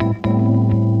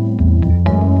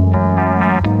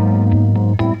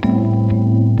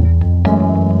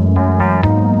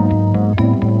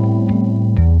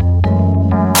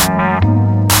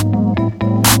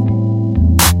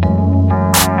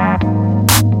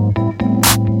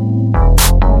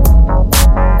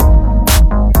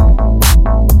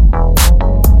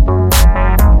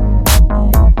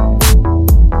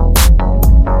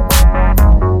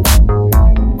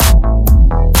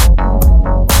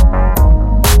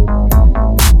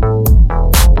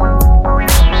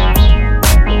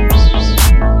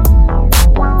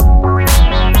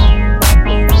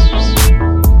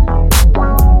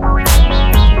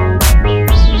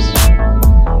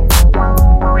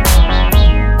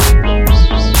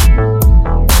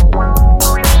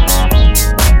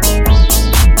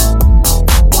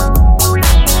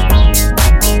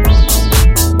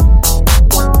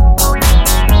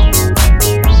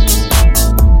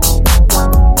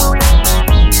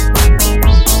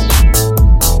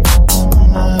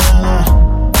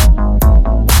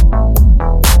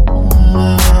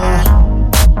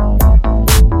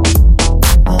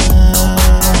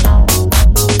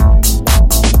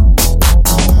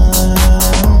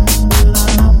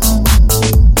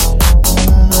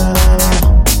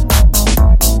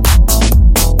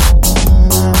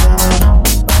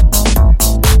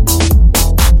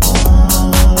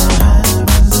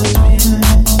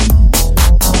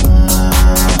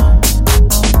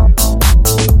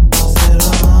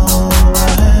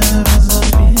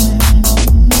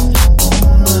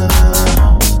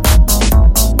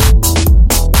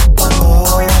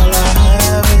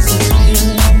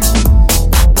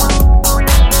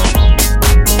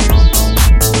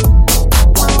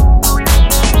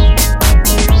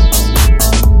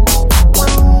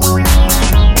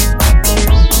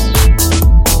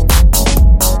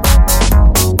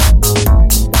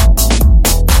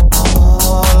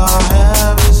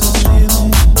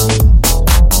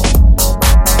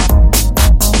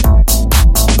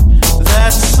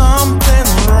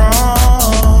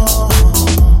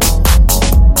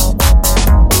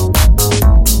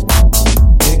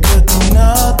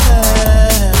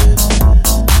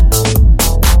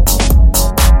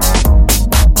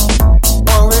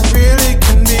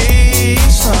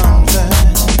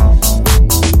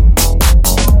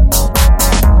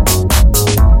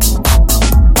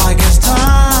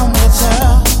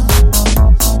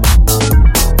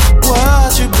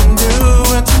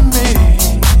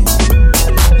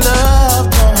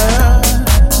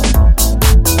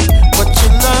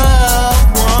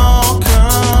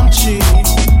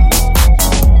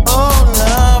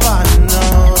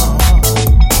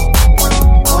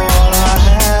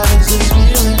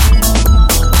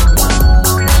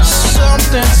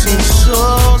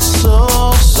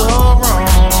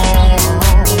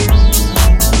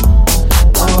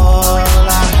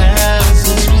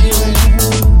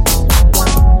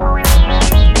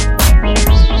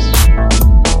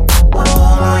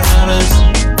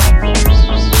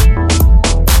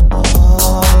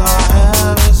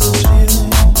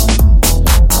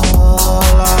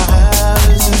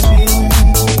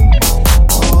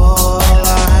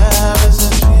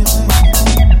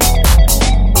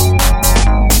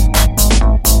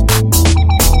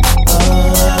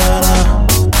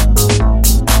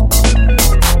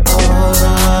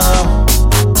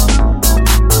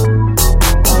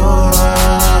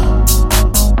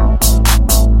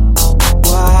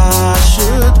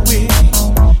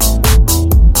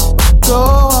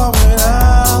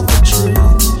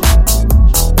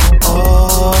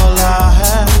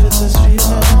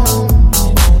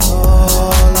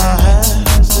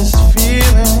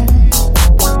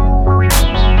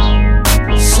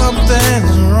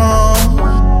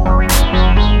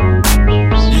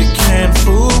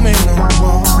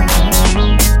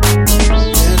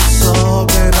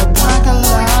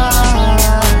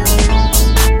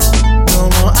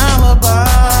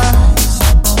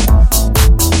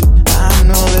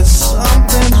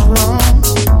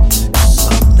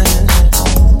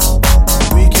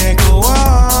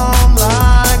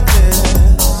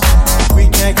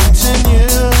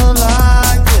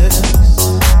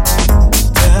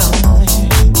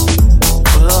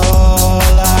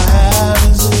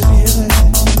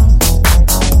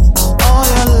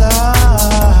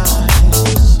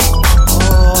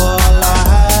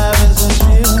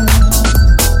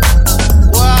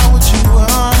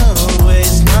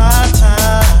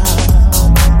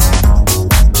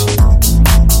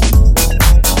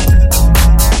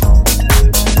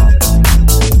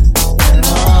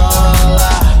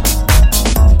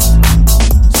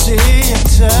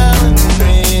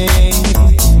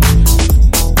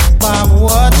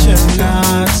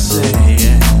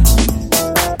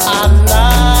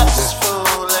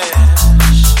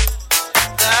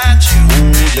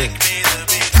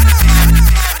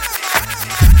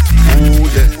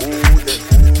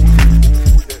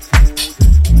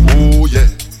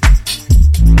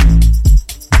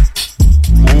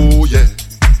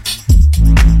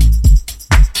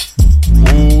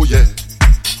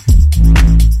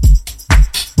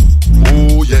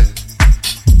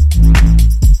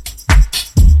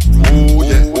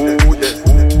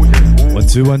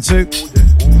 212.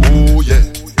 Oh, yeah.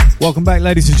 Welcome back,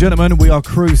 ladies and gentlemen. We are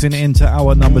cruising into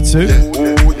hour number 2.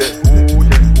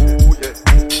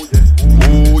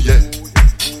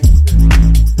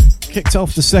 Kicked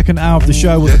off the second hour of the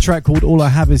show with a track called All I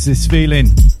Have Is This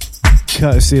Feeling,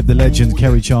 courtesy of the legend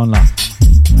Kerry Chandler.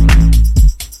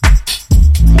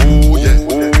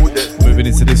 Moving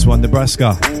into this one,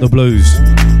 Nebraska, The Blues.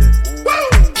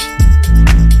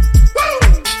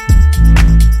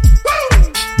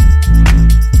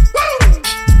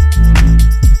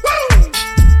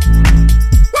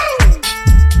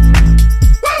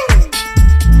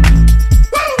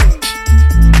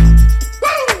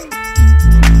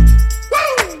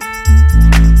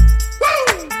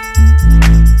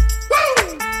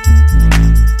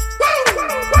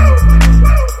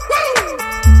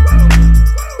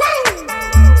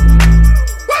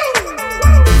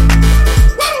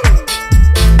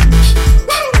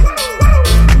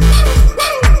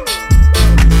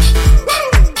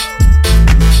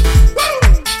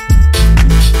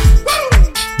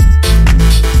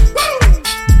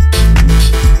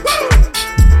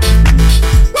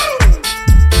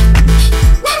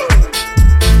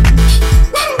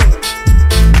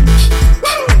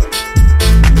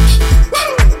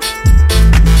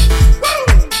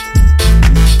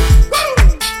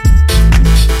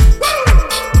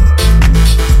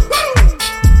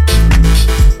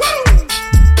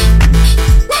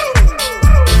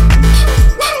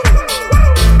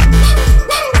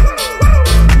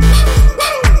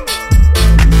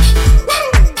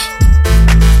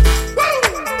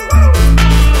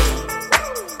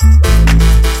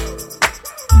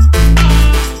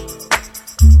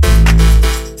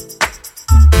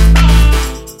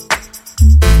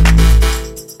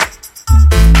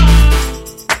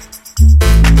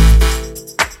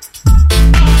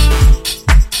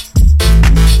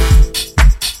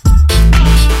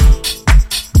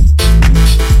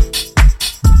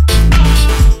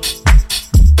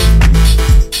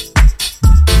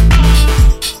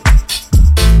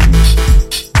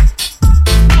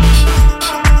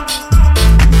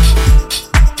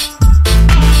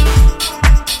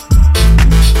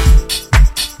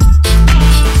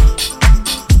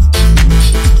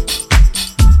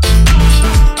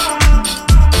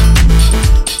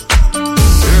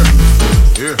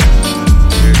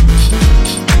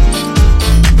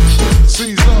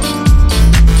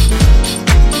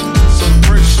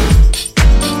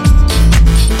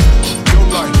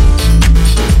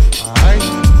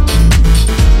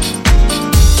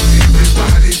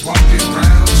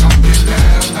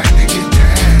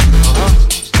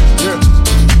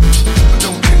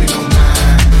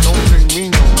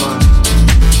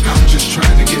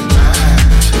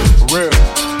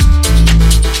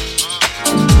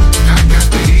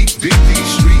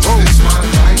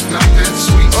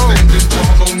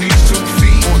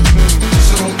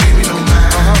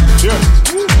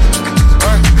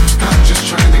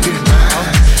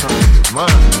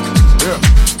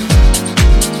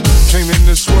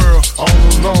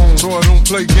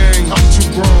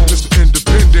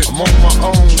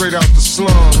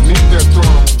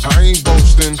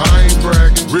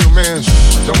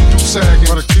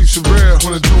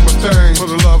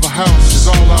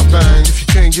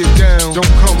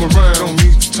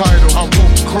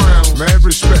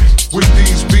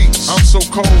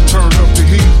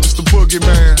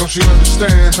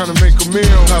 Trying to make a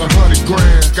meal, not 100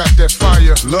 grand. Got that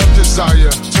fire, love, desire.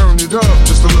 Turn it up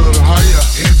just a little higher.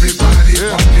 Everybody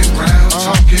walking around,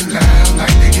 talking loud,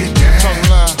 like they get down. Talking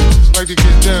loud, like they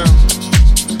get down.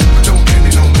 But don't pay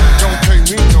me no mind. Don't pay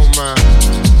me no mind.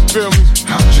 Feel me?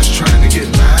 I'm just trying to get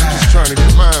mine. Just trying to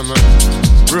get mine, man.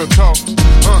 Real talk,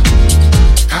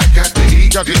 I got the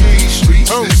heat, got the these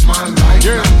streets. This my life,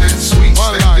 not that sweet.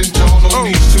 Standing tall on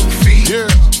these 2 feet. Yeah.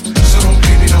 So don't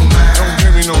pay me no mind. Don't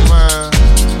pay me no mind.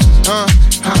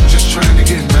 I'm just trying to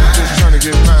get mine. Just trying to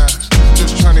get mine.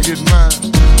 Just trying to get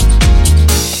mine.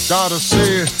 Dada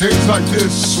said, things like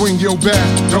this, swing your bat,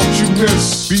 don't you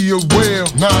miss. Be a whale,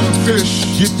 not a fish.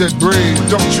 Get that bread, but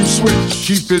don't you switch.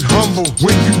 Keep it humble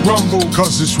when you rumble,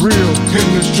 cause it's real in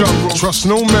this jungle. Trust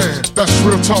no man, that's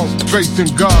real talk. Faith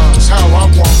in God is how I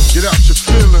walk. Get out your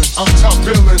feelings, I'm top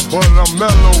billing, but I'm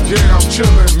mellow, yeah, I'm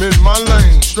chillin'. I'm in my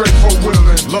lane, straight for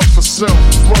willin'. Love for self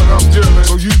is what I'm dealing.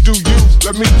 So you do you,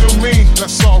 let me do me.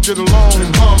 Let's all get along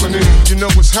in harmony. You know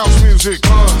it's house music,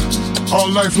 all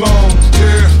life long,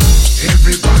 yeah.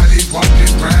 Everybody walking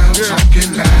around,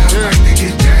 talking loud, like they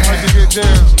get down. Like they get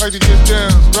down, like they get down,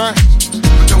 right?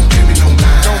 But don't pay me no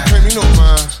mind. Don't pay me no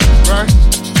mind, right?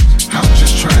 I'm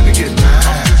just trying to get mine.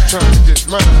 I'm just trying to get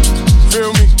mine. Feel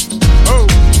me? Oh,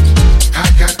 I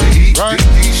got the heat, right?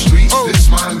 These streets, this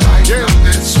my life. Yeah.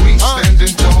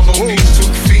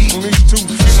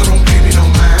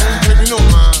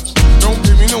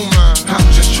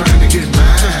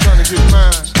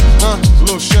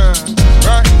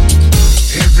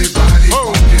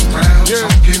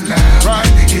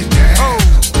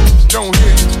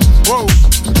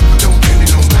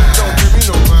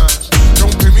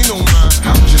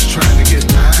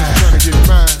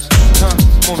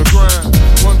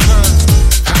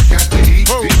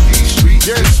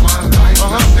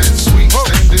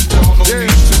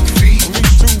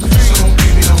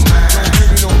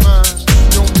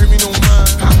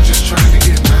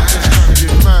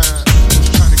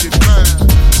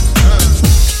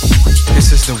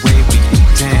 is the way we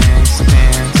dance,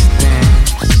 dance,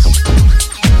 dance.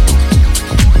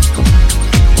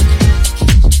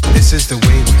 This is the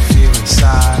way we feel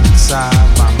inside,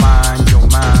 inside my mind, your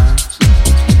mind.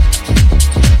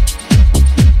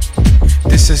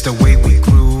 This is the way we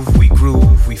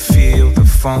groove, we feel the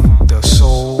funk, the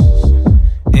soul,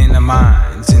 in the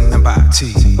minds, in the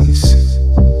bodies.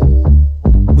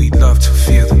 We love to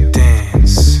feel the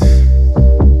dance.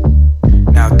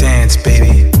 Now dance,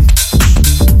 baby.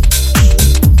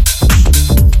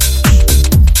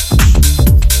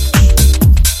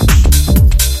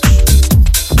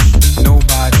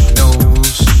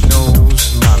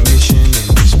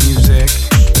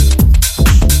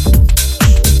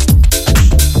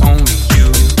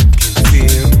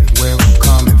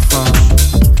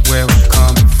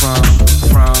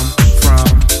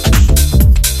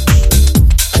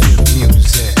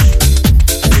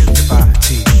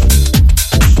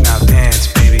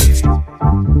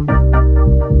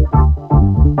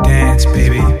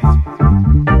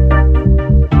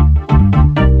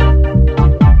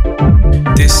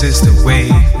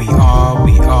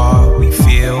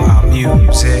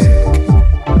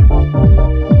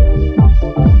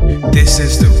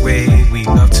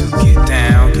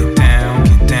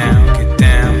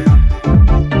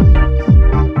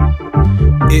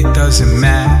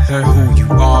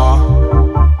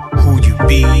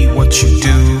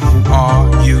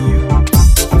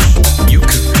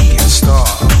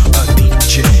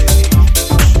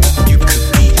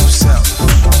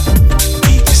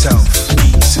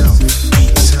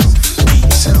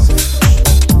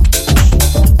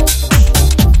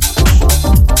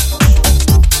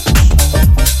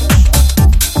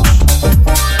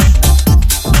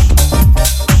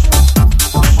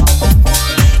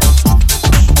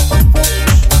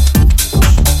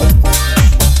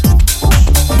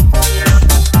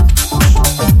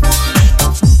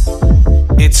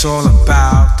 It's all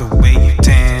about the way you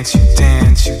dance, you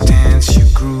dance, you dance, you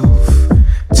groove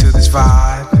to this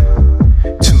vibe,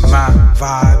 to my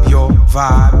vibe, your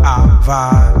vibe, our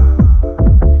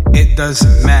vibe. It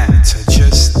doesn't matter,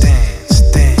 just dance,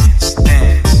 dance,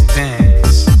 dance,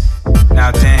 dance.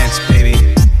 Now dance,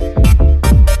 baby.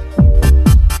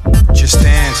 Just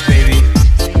dance, baby.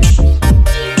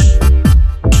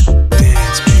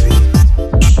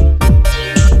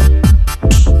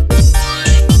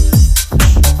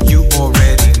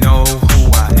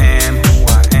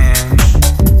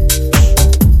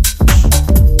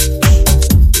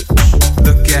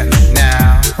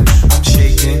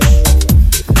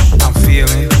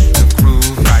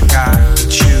 I got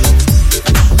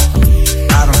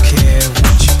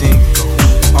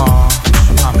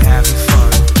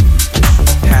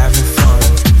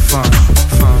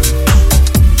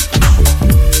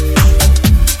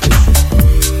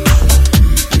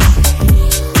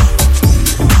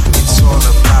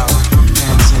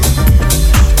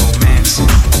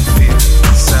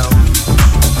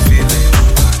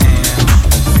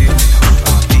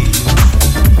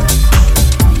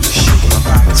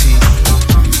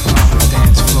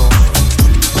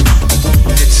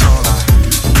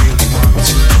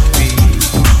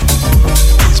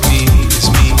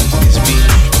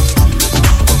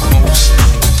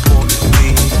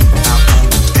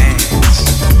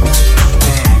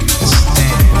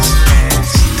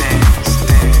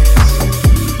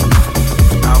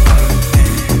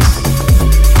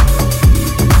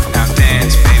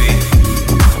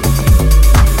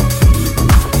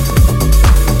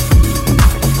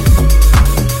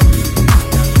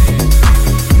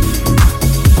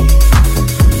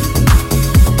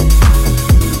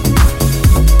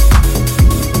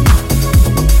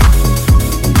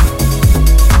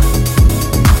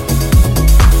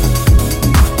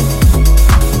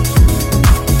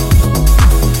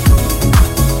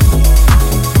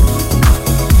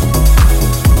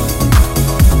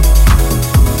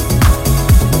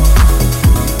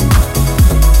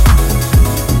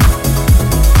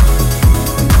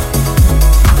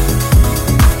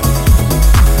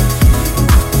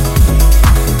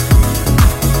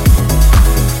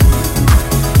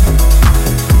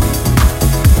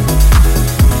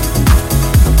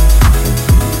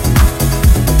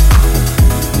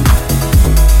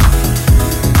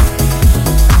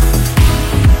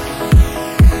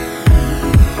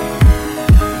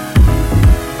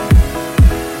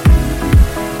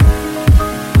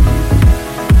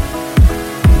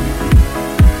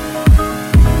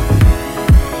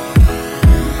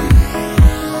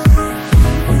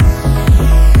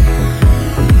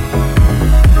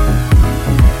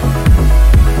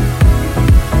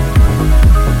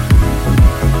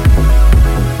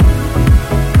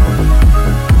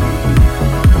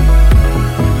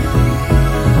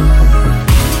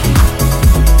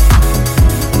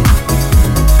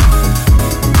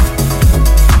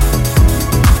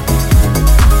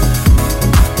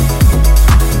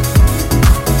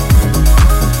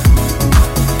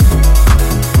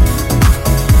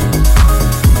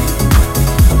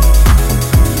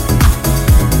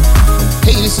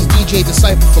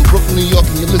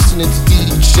listening to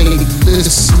DJ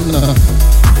Listener.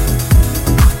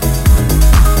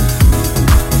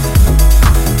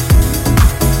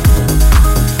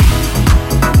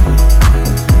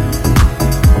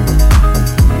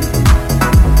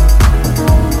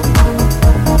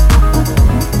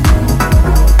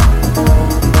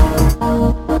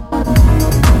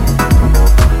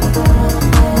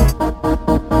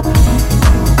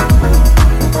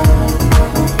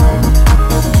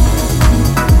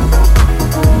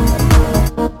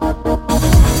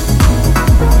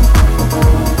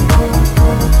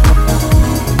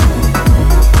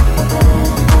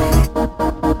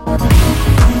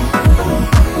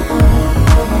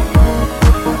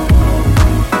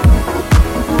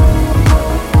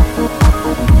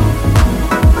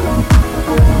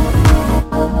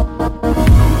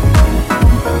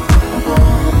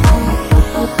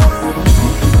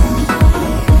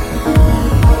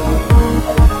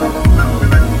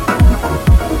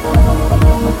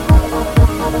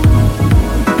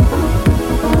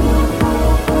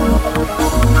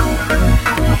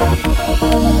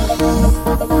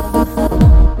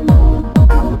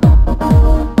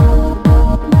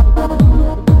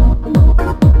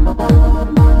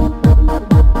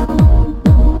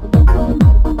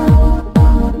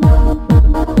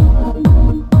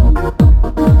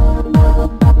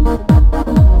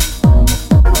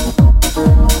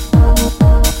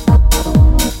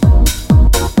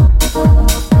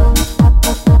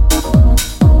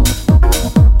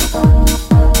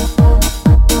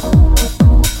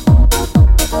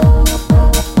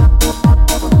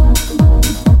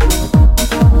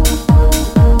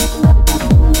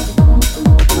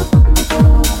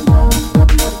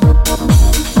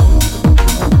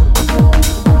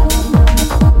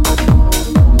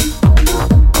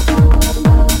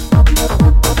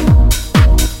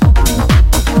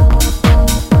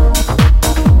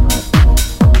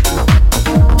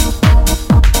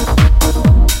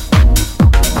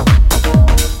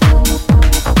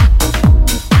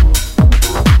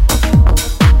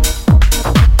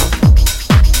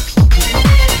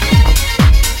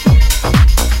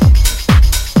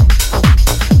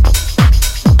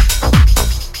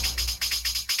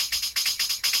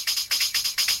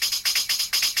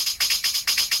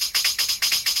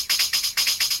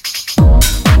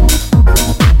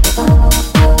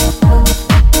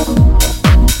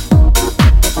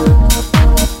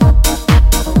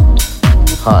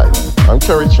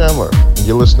 Terry Chandler, and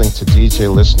you're listening to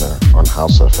DJ Listener on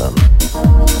House FM.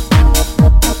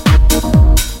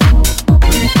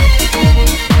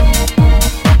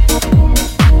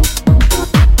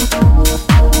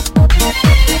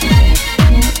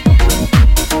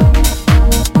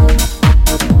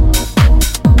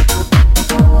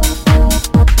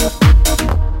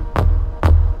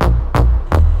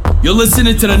 You're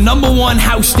listening to the #1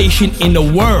 house station in the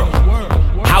world,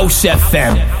 House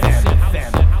FM.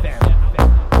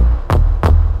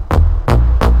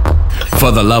 For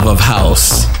the love of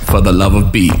house, for the love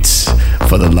of beats,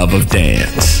 for the love of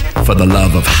dance, for the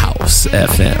love of House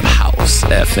FM, House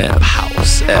FM,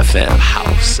 House FM,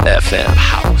 House FM,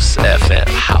 House FM,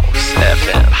 House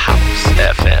FM, House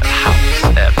FM,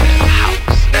 House FM,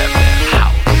 House FM,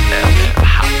 House FM,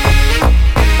 House.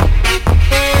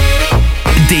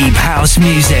 Deep house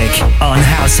music on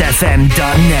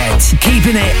housefm.net.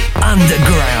 Keeping it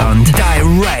underground,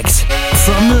 direct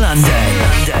from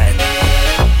London.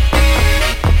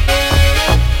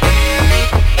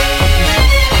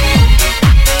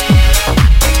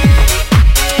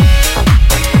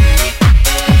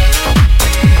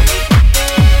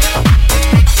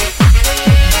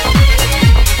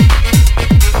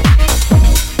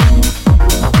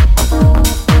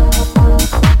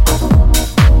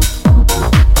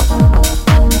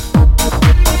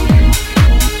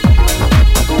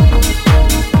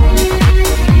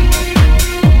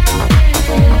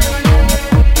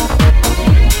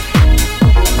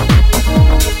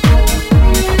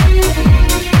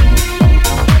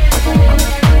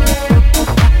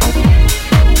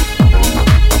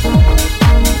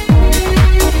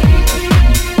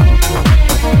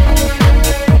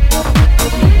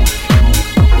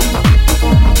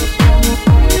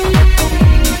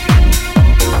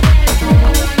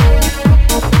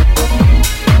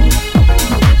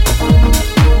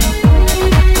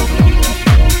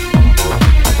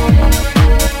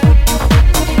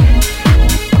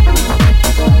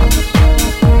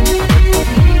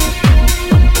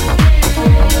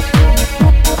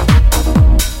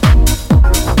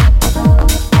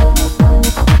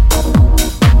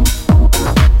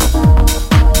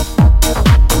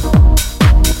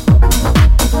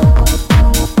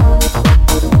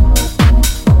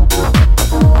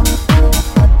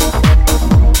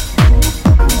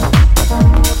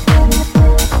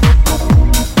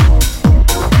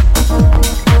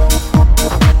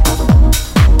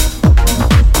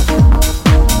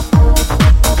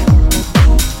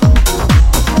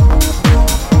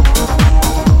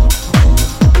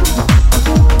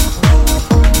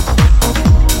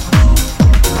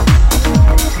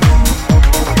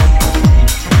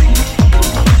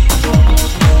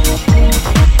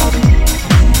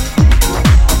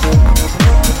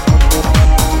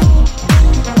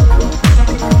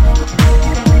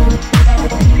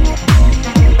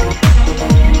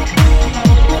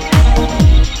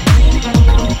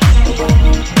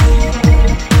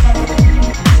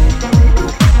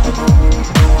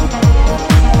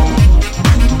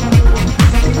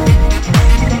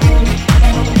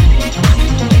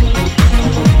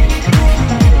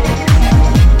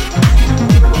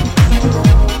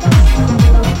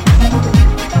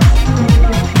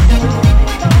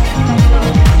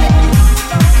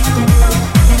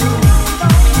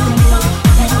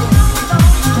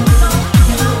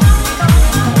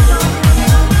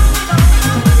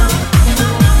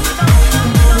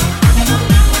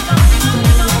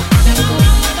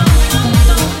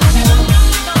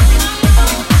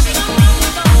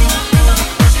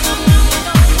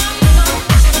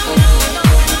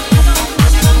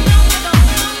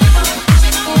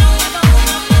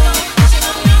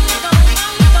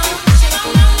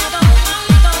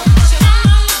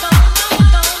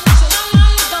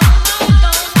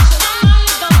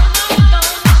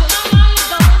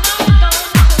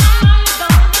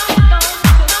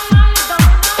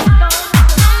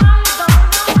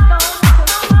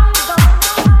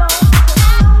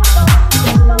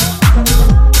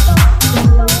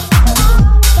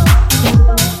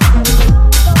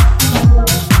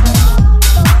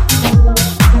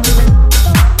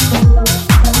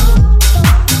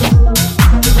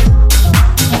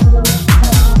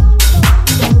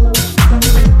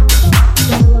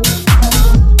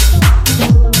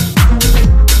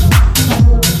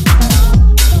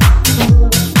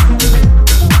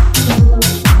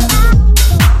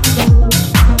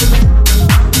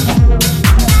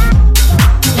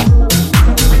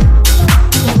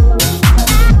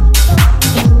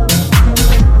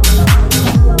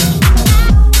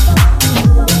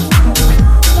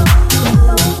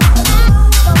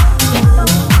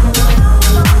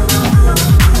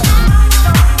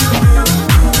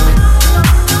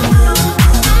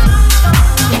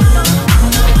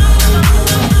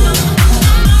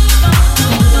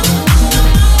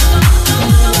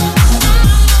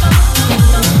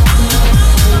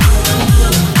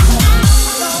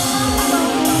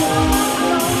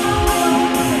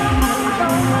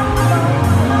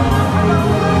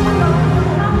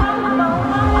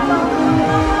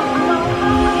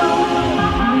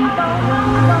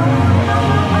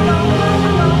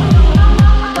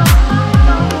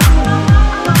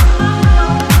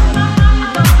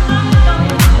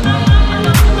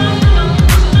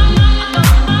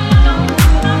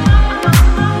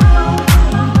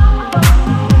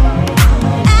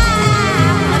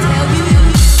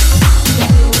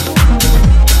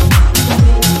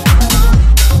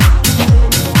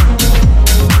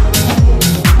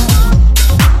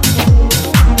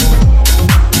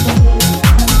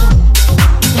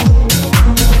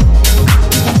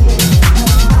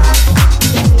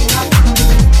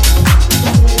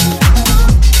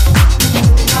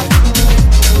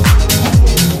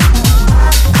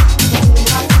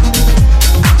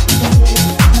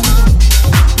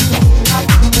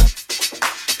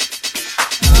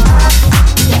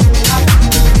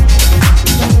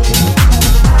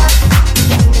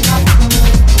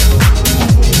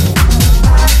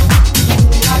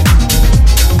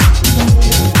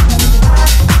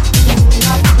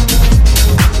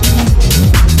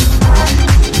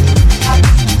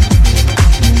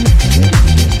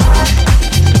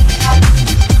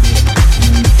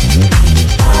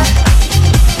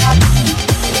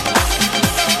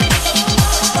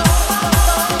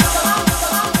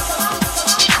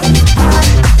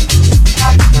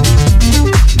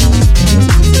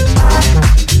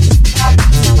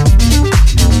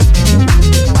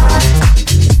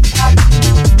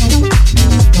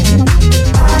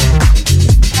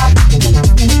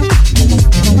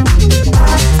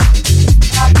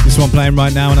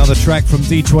 right now another track from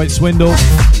Detroit Swindle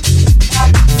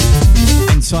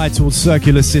entitled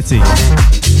Circular City.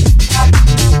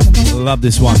 Love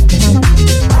this one.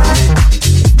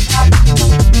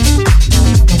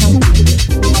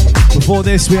 Before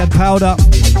this we had Powder,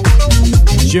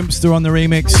 Jimpster on the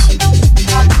remix,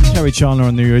 Terry Chandler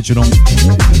on the original.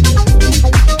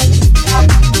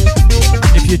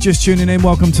 If you're just tuning in,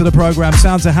 welcome to the program.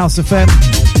 Sounds of House FM,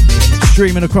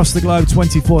 streaming across the globe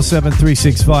 24/7,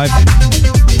 365.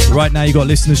 Right now you got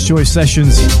Listener's Choice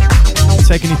Sessions,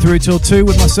 taking you through till 2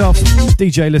 with myself,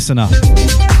 DJ Listener.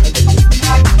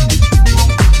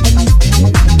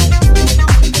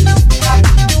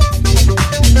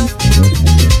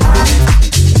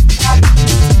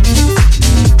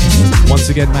 Once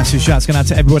again, massive shouts going out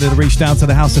to everybody that reached out to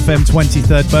the House FM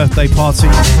 23rd birthday party,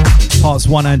 parts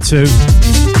 1 and 2.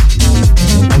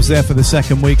 I was there for the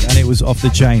second week and it was off the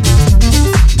chain.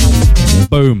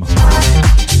 Boom.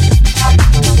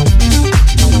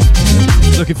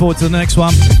 Looking forward to the next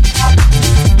one.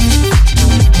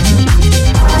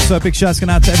 So big shouts going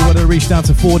out to everybody that reached out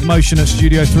to Forward Motion at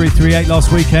Studio 338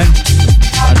 last weekend.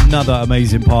 Another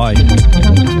amazing party.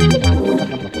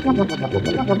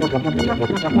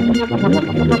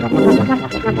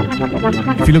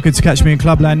 If you're looking to catch me in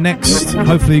Clubland next,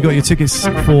 hopefully you got your tickets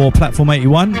for Platform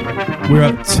 81. We're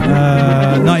at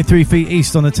 93 Feet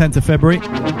East on the 10th of February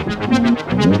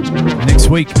next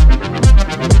week,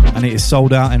 and it is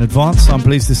sold out in advance, I'm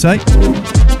pleased to say.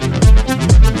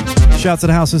 Shout out to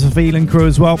the Houses of Feeling crew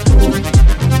as well.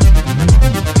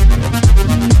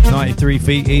 93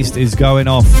 Feet East is going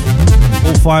off.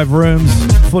 All 5 rooms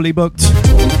fully booked,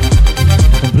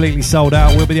 completely sold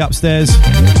out. We'll be upstairs,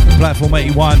 Platform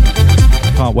 81.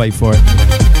 Can't wait for it.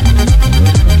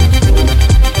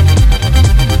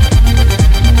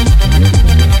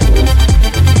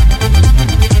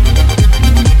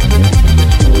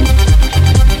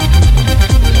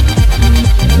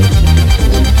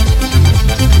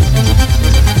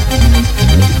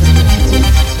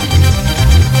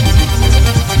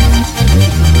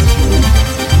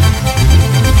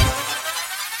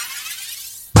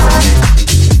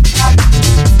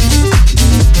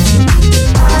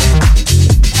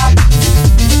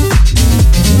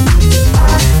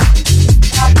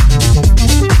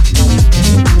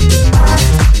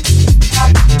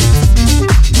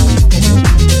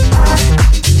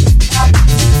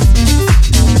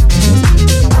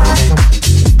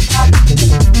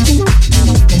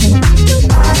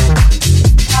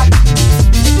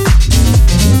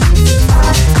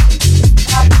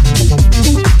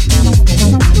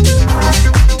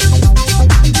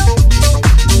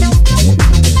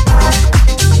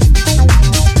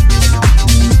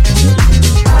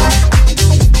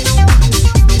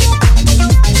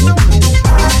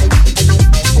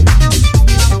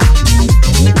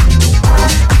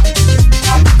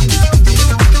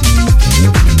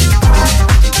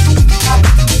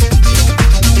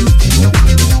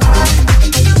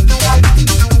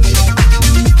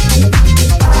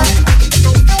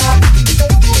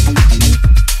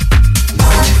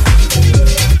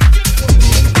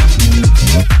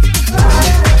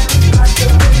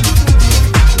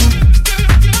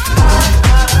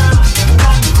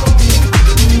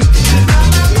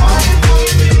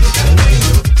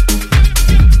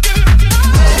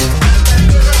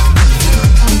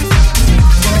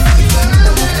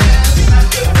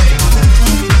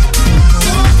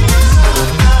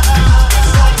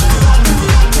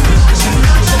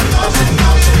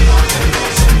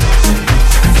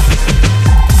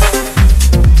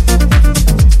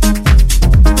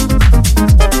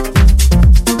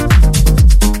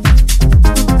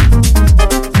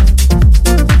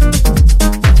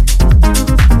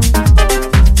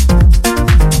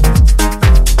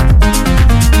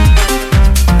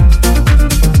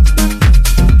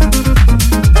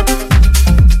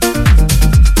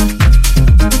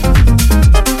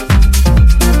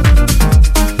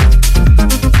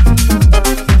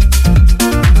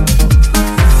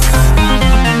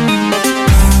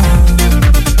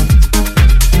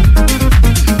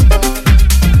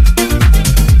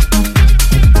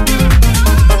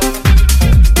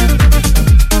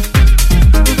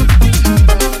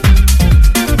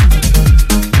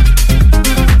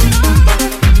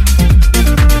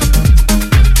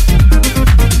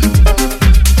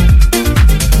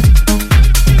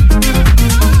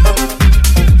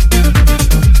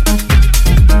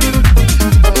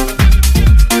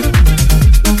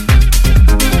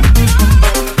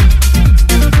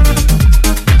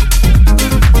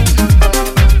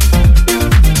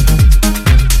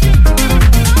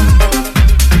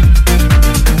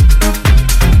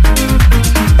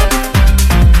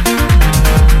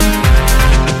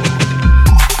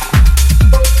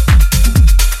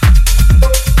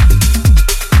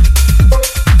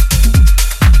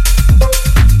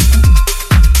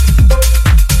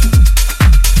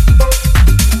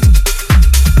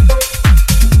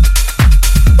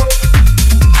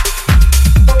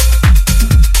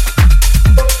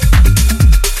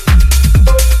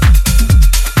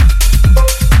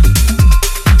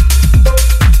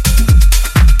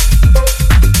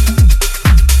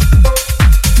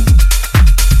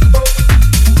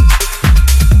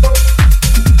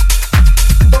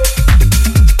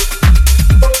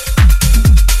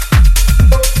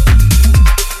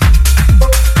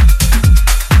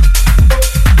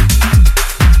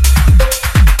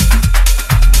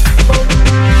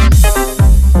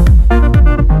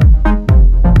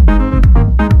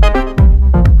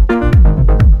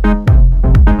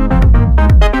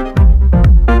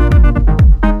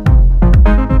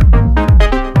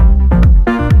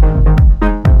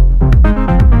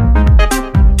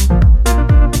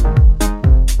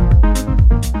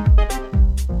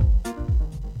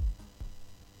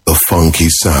 funky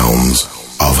sounds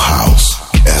of House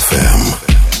FM.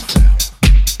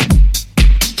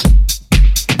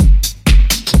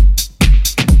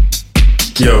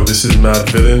 Yo, this is Mad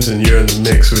Villains, and you're in the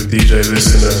mix with DJ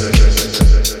Listener.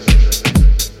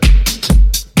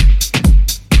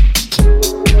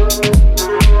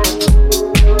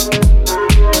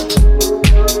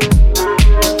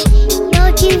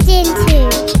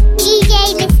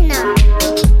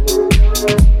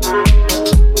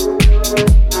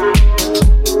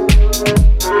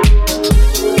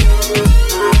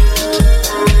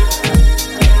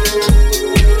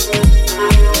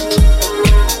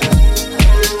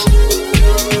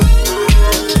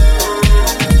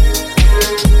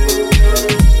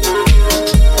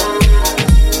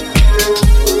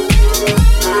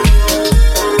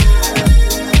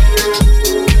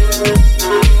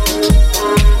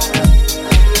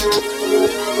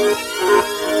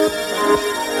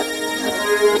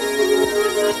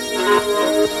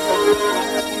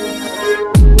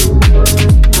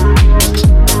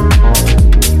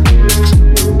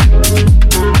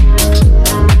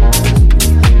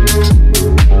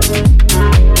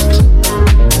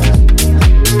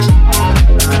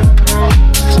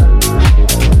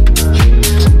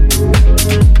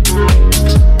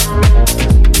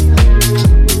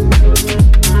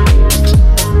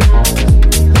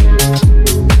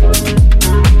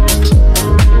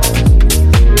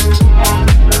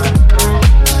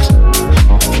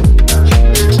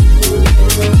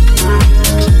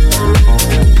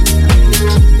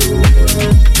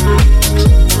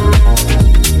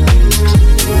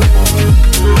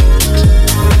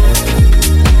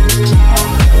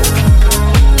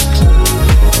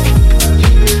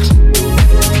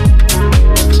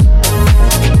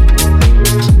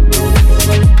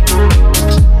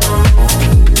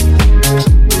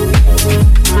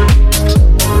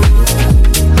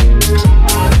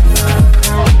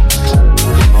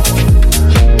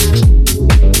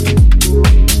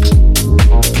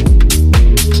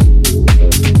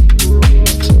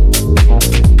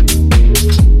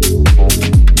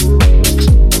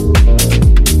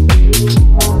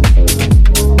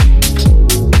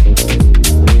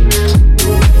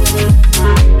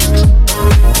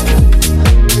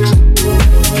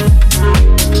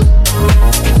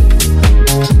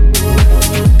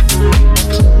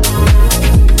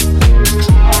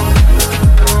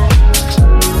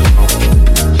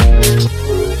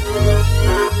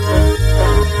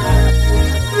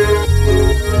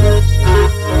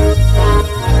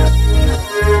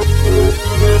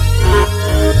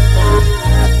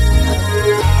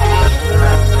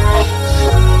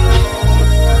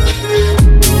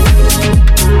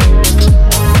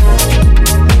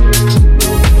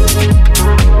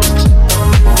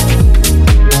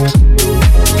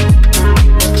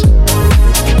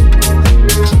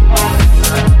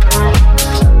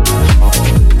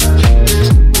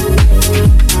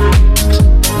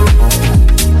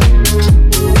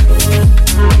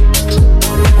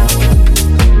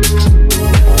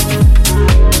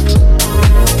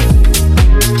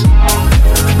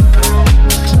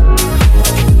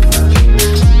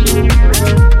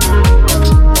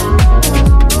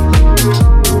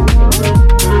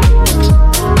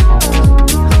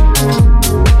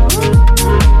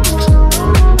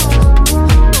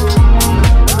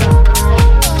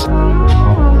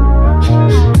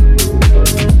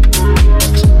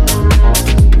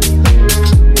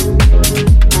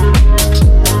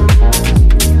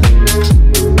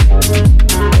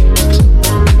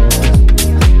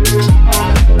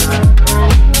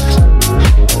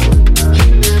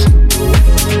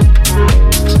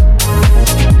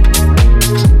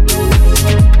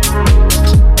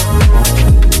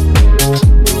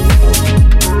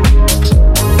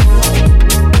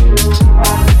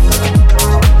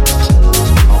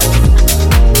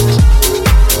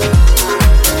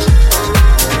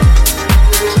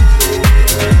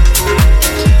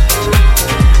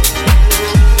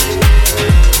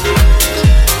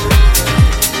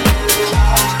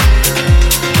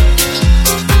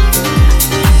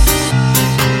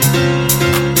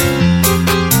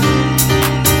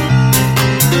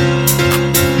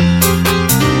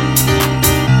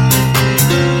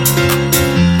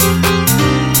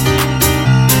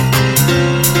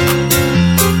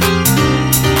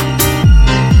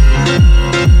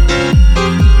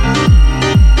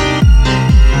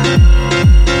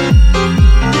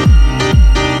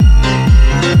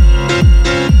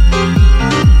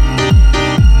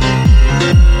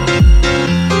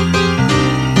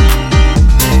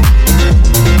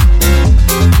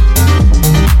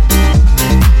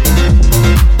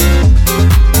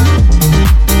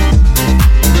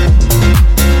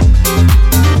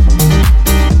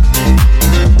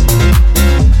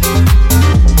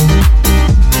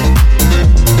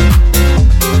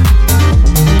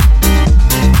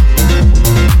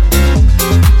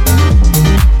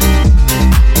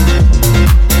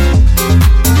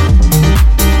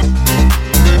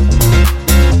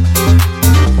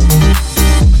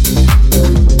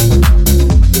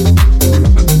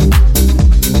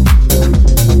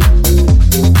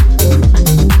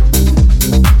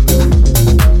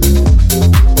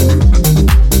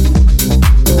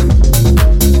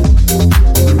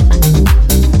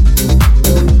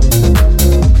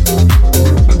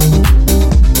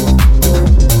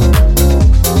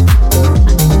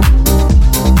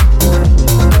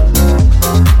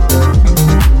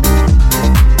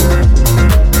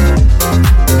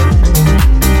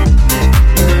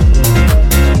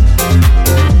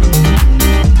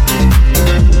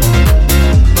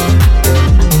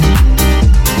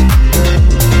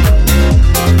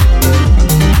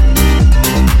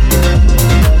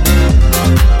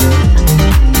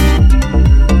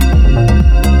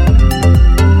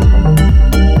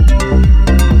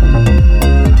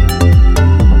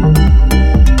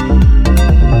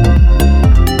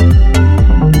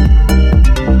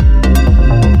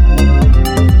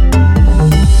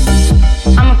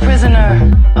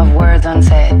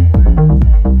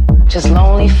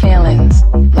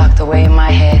 way in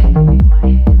my head.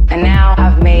 And now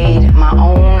I've made my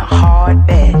own hard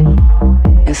bed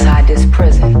inside this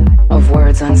prison of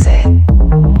words unsaid.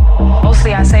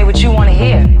 Mostly I say what you want to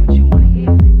hear.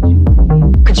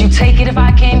 Could you take it if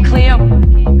I came clear?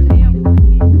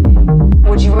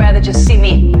 Would you rather just see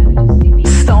me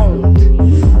stoned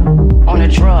on a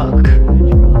drug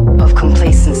of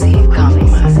complacency and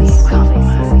compromise?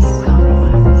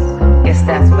 Guess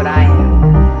that's what I am.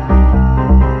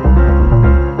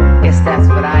 Guess that's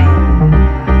what I am.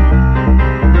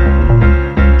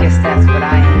 Guess that's what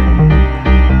I am.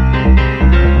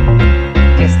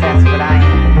 Guess that's what I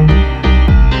am.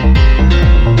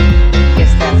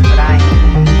 Guess that's what I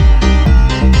am.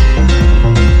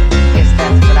 Guess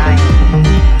that's what I am.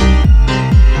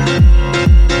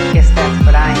 Guess that's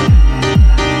what I am.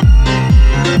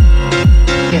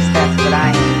 Guess that's what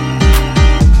I am.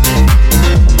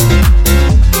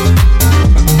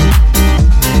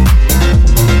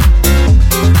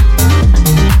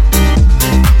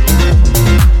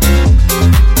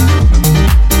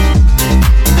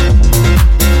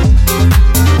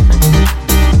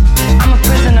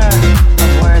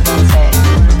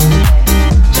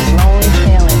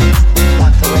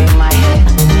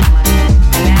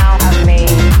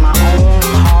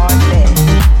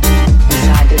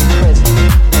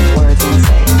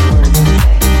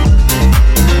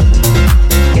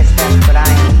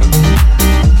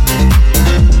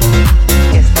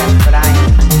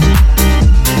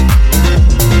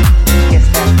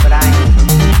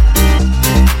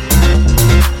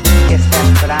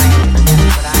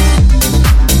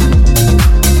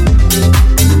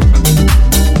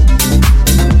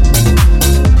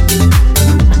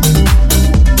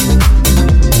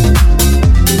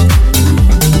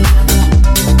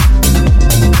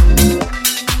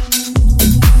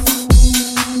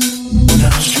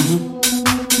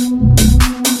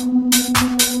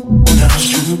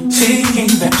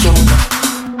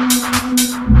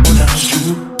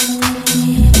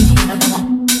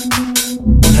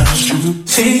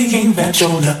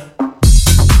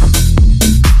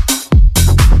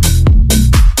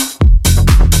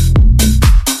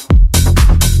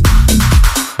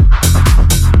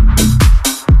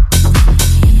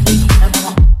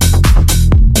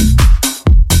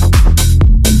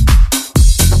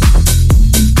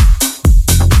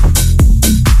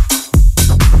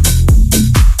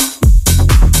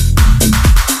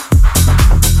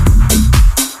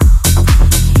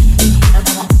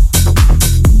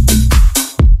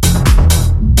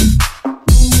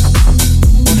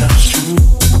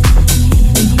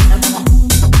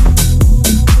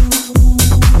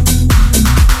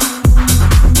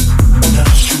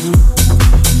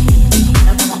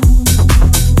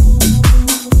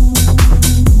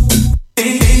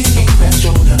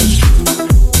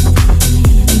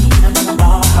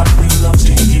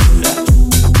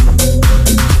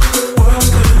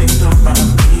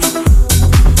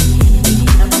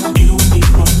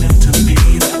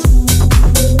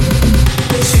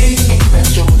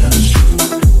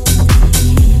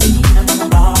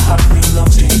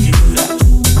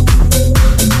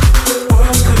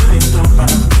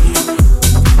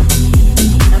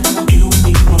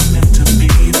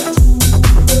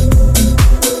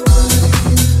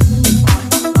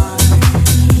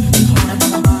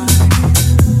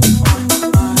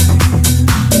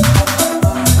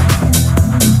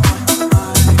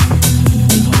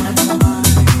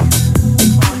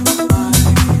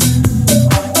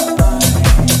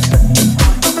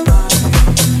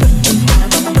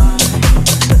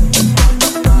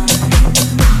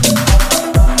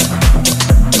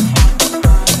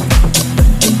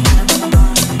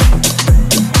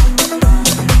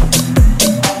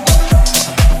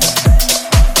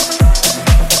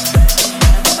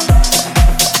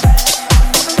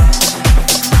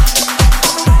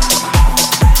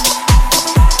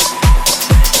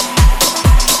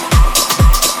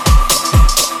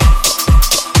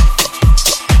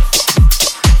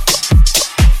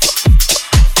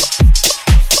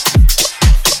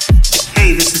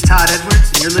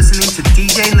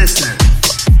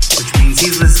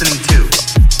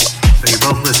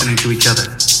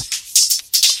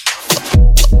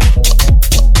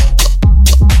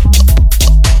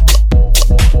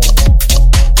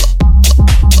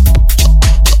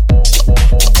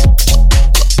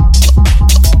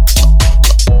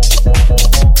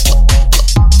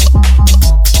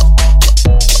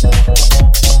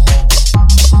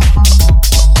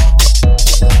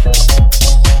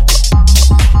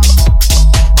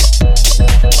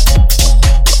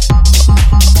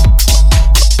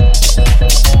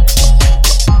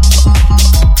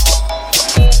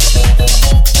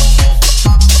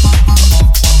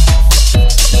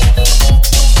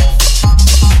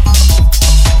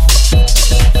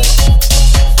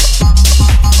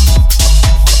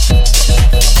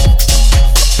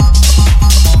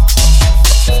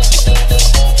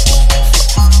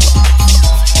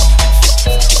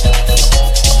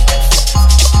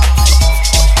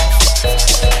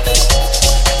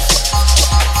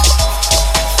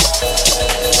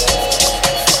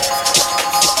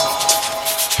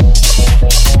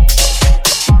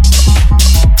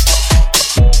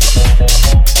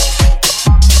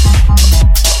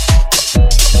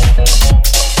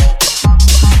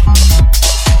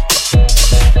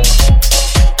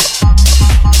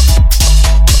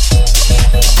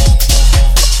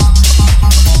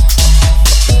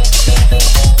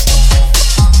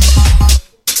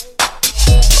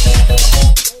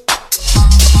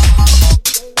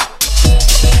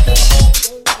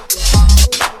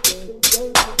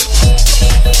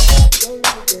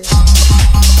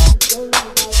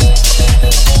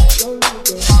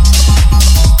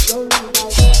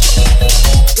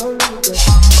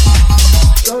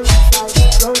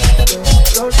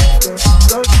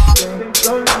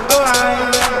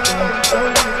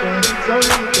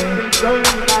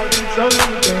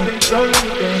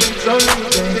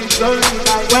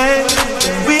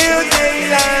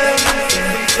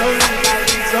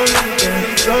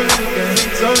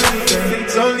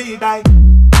 die.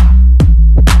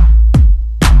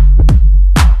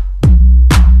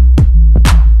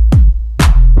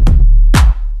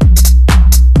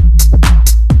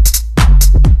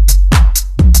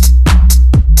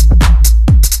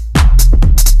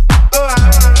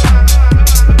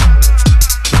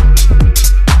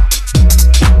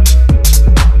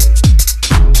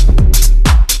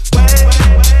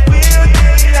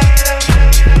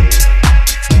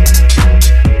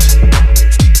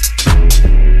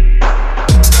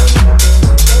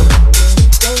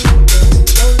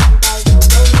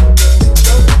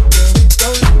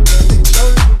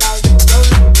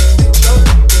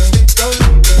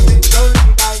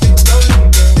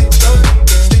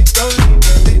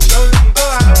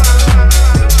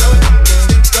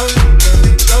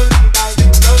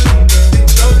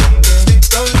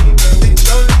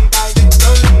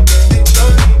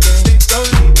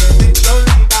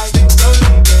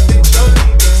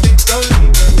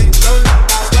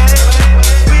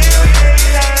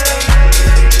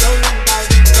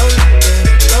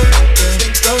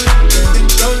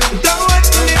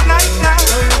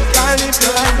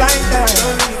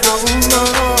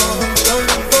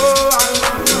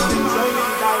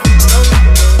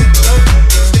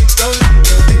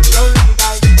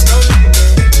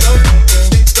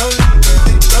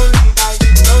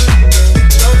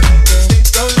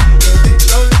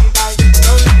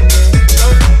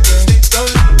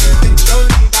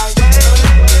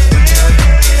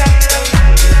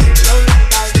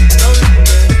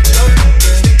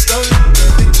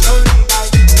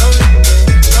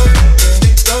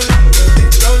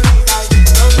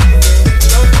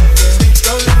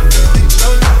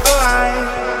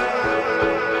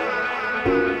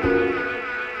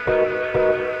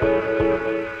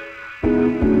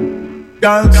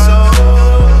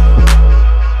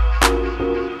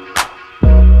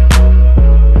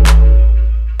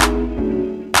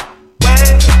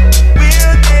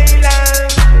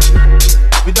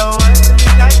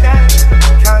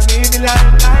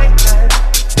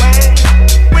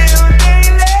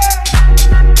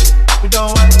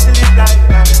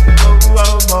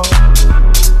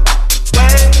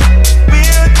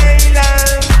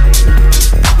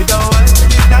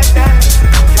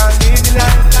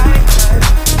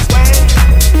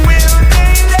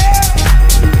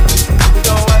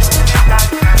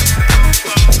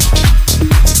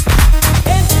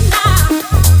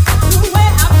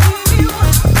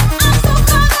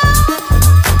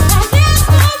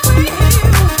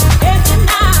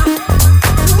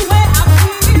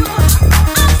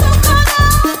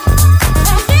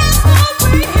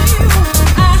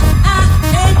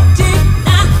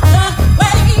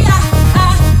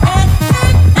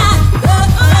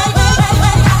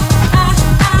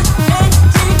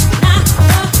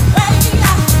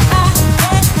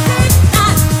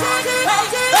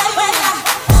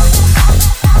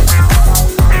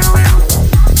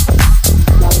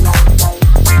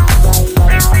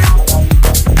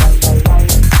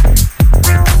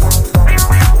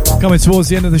 Coming towards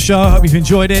the end of the show. Hope you've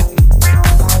enjoyed it.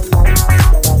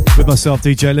 With myself,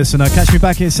 DJ Listener. Catch me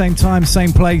back here, same time,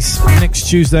 same place, next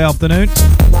Tuesday afternoon.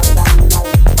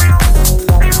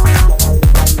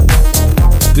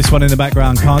 This one in the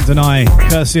background, Can't Deny.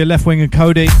 Courtesy of Left Wing and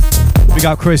Cody. Big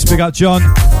up Chris, big up John.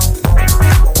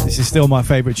 This is still my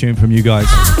favourite tune from you guys.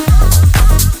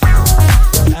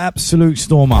 Absolute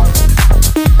stormer.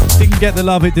 Didn't get the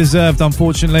love it deserved,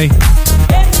 unfortunately.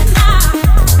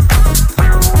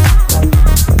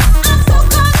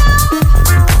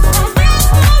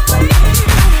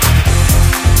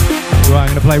 Right, I'm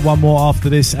going to play one more after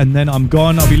this and then I'm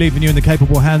gone. I'll be leaving you in the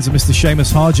capable hands of Mr.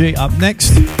 Seamus Haji up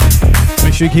next.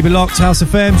 Make sure you keep it locked. House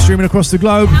FM, streaming across the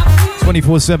globe,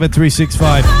 24/7,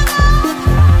 365.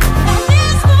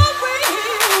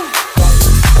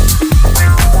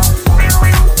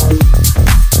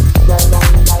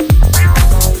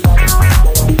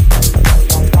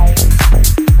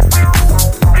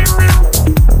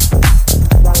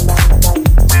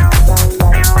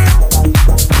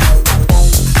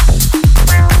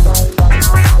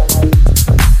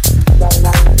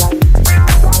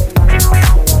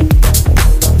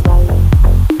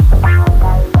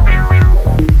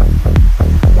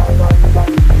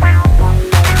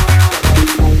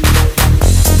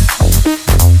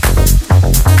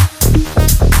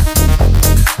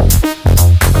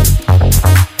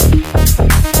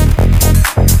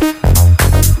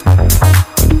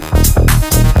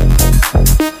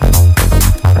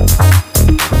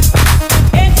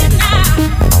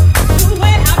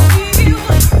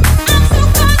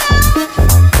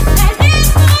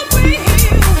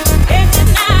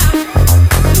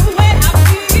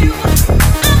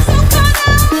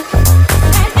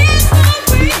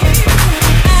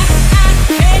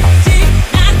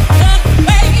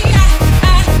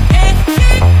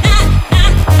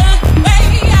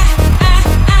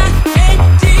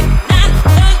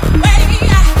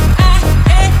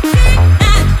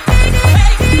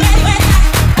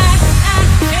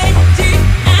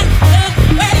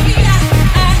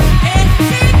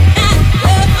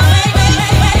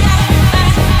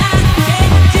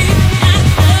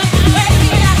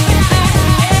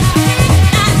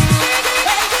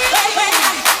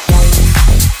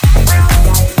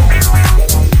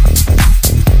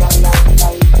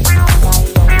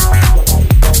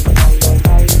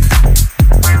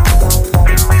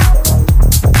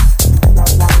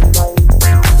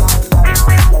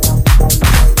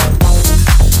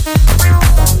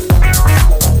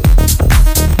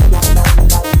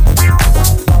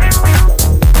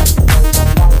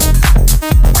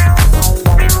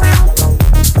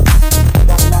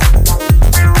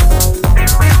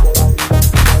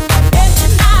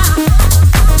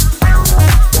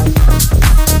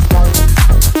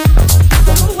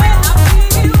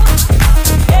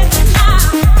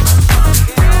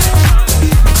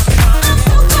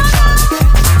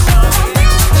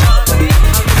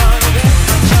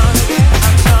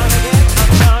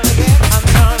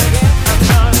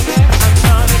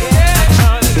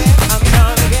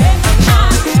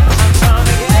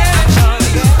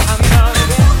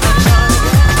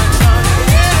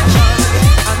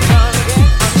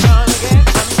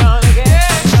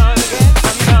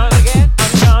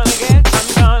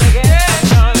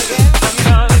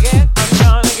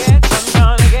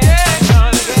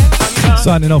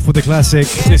 Signing off with the classic.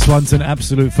 This one's an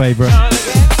absolute favourite.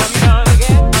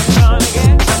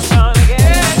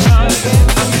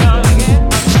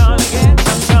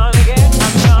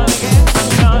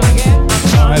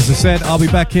 As I said, I'll be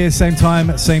back here same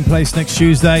time, same place next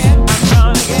Tuesday.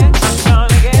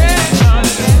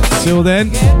 Till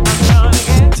then,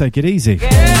 take it easy.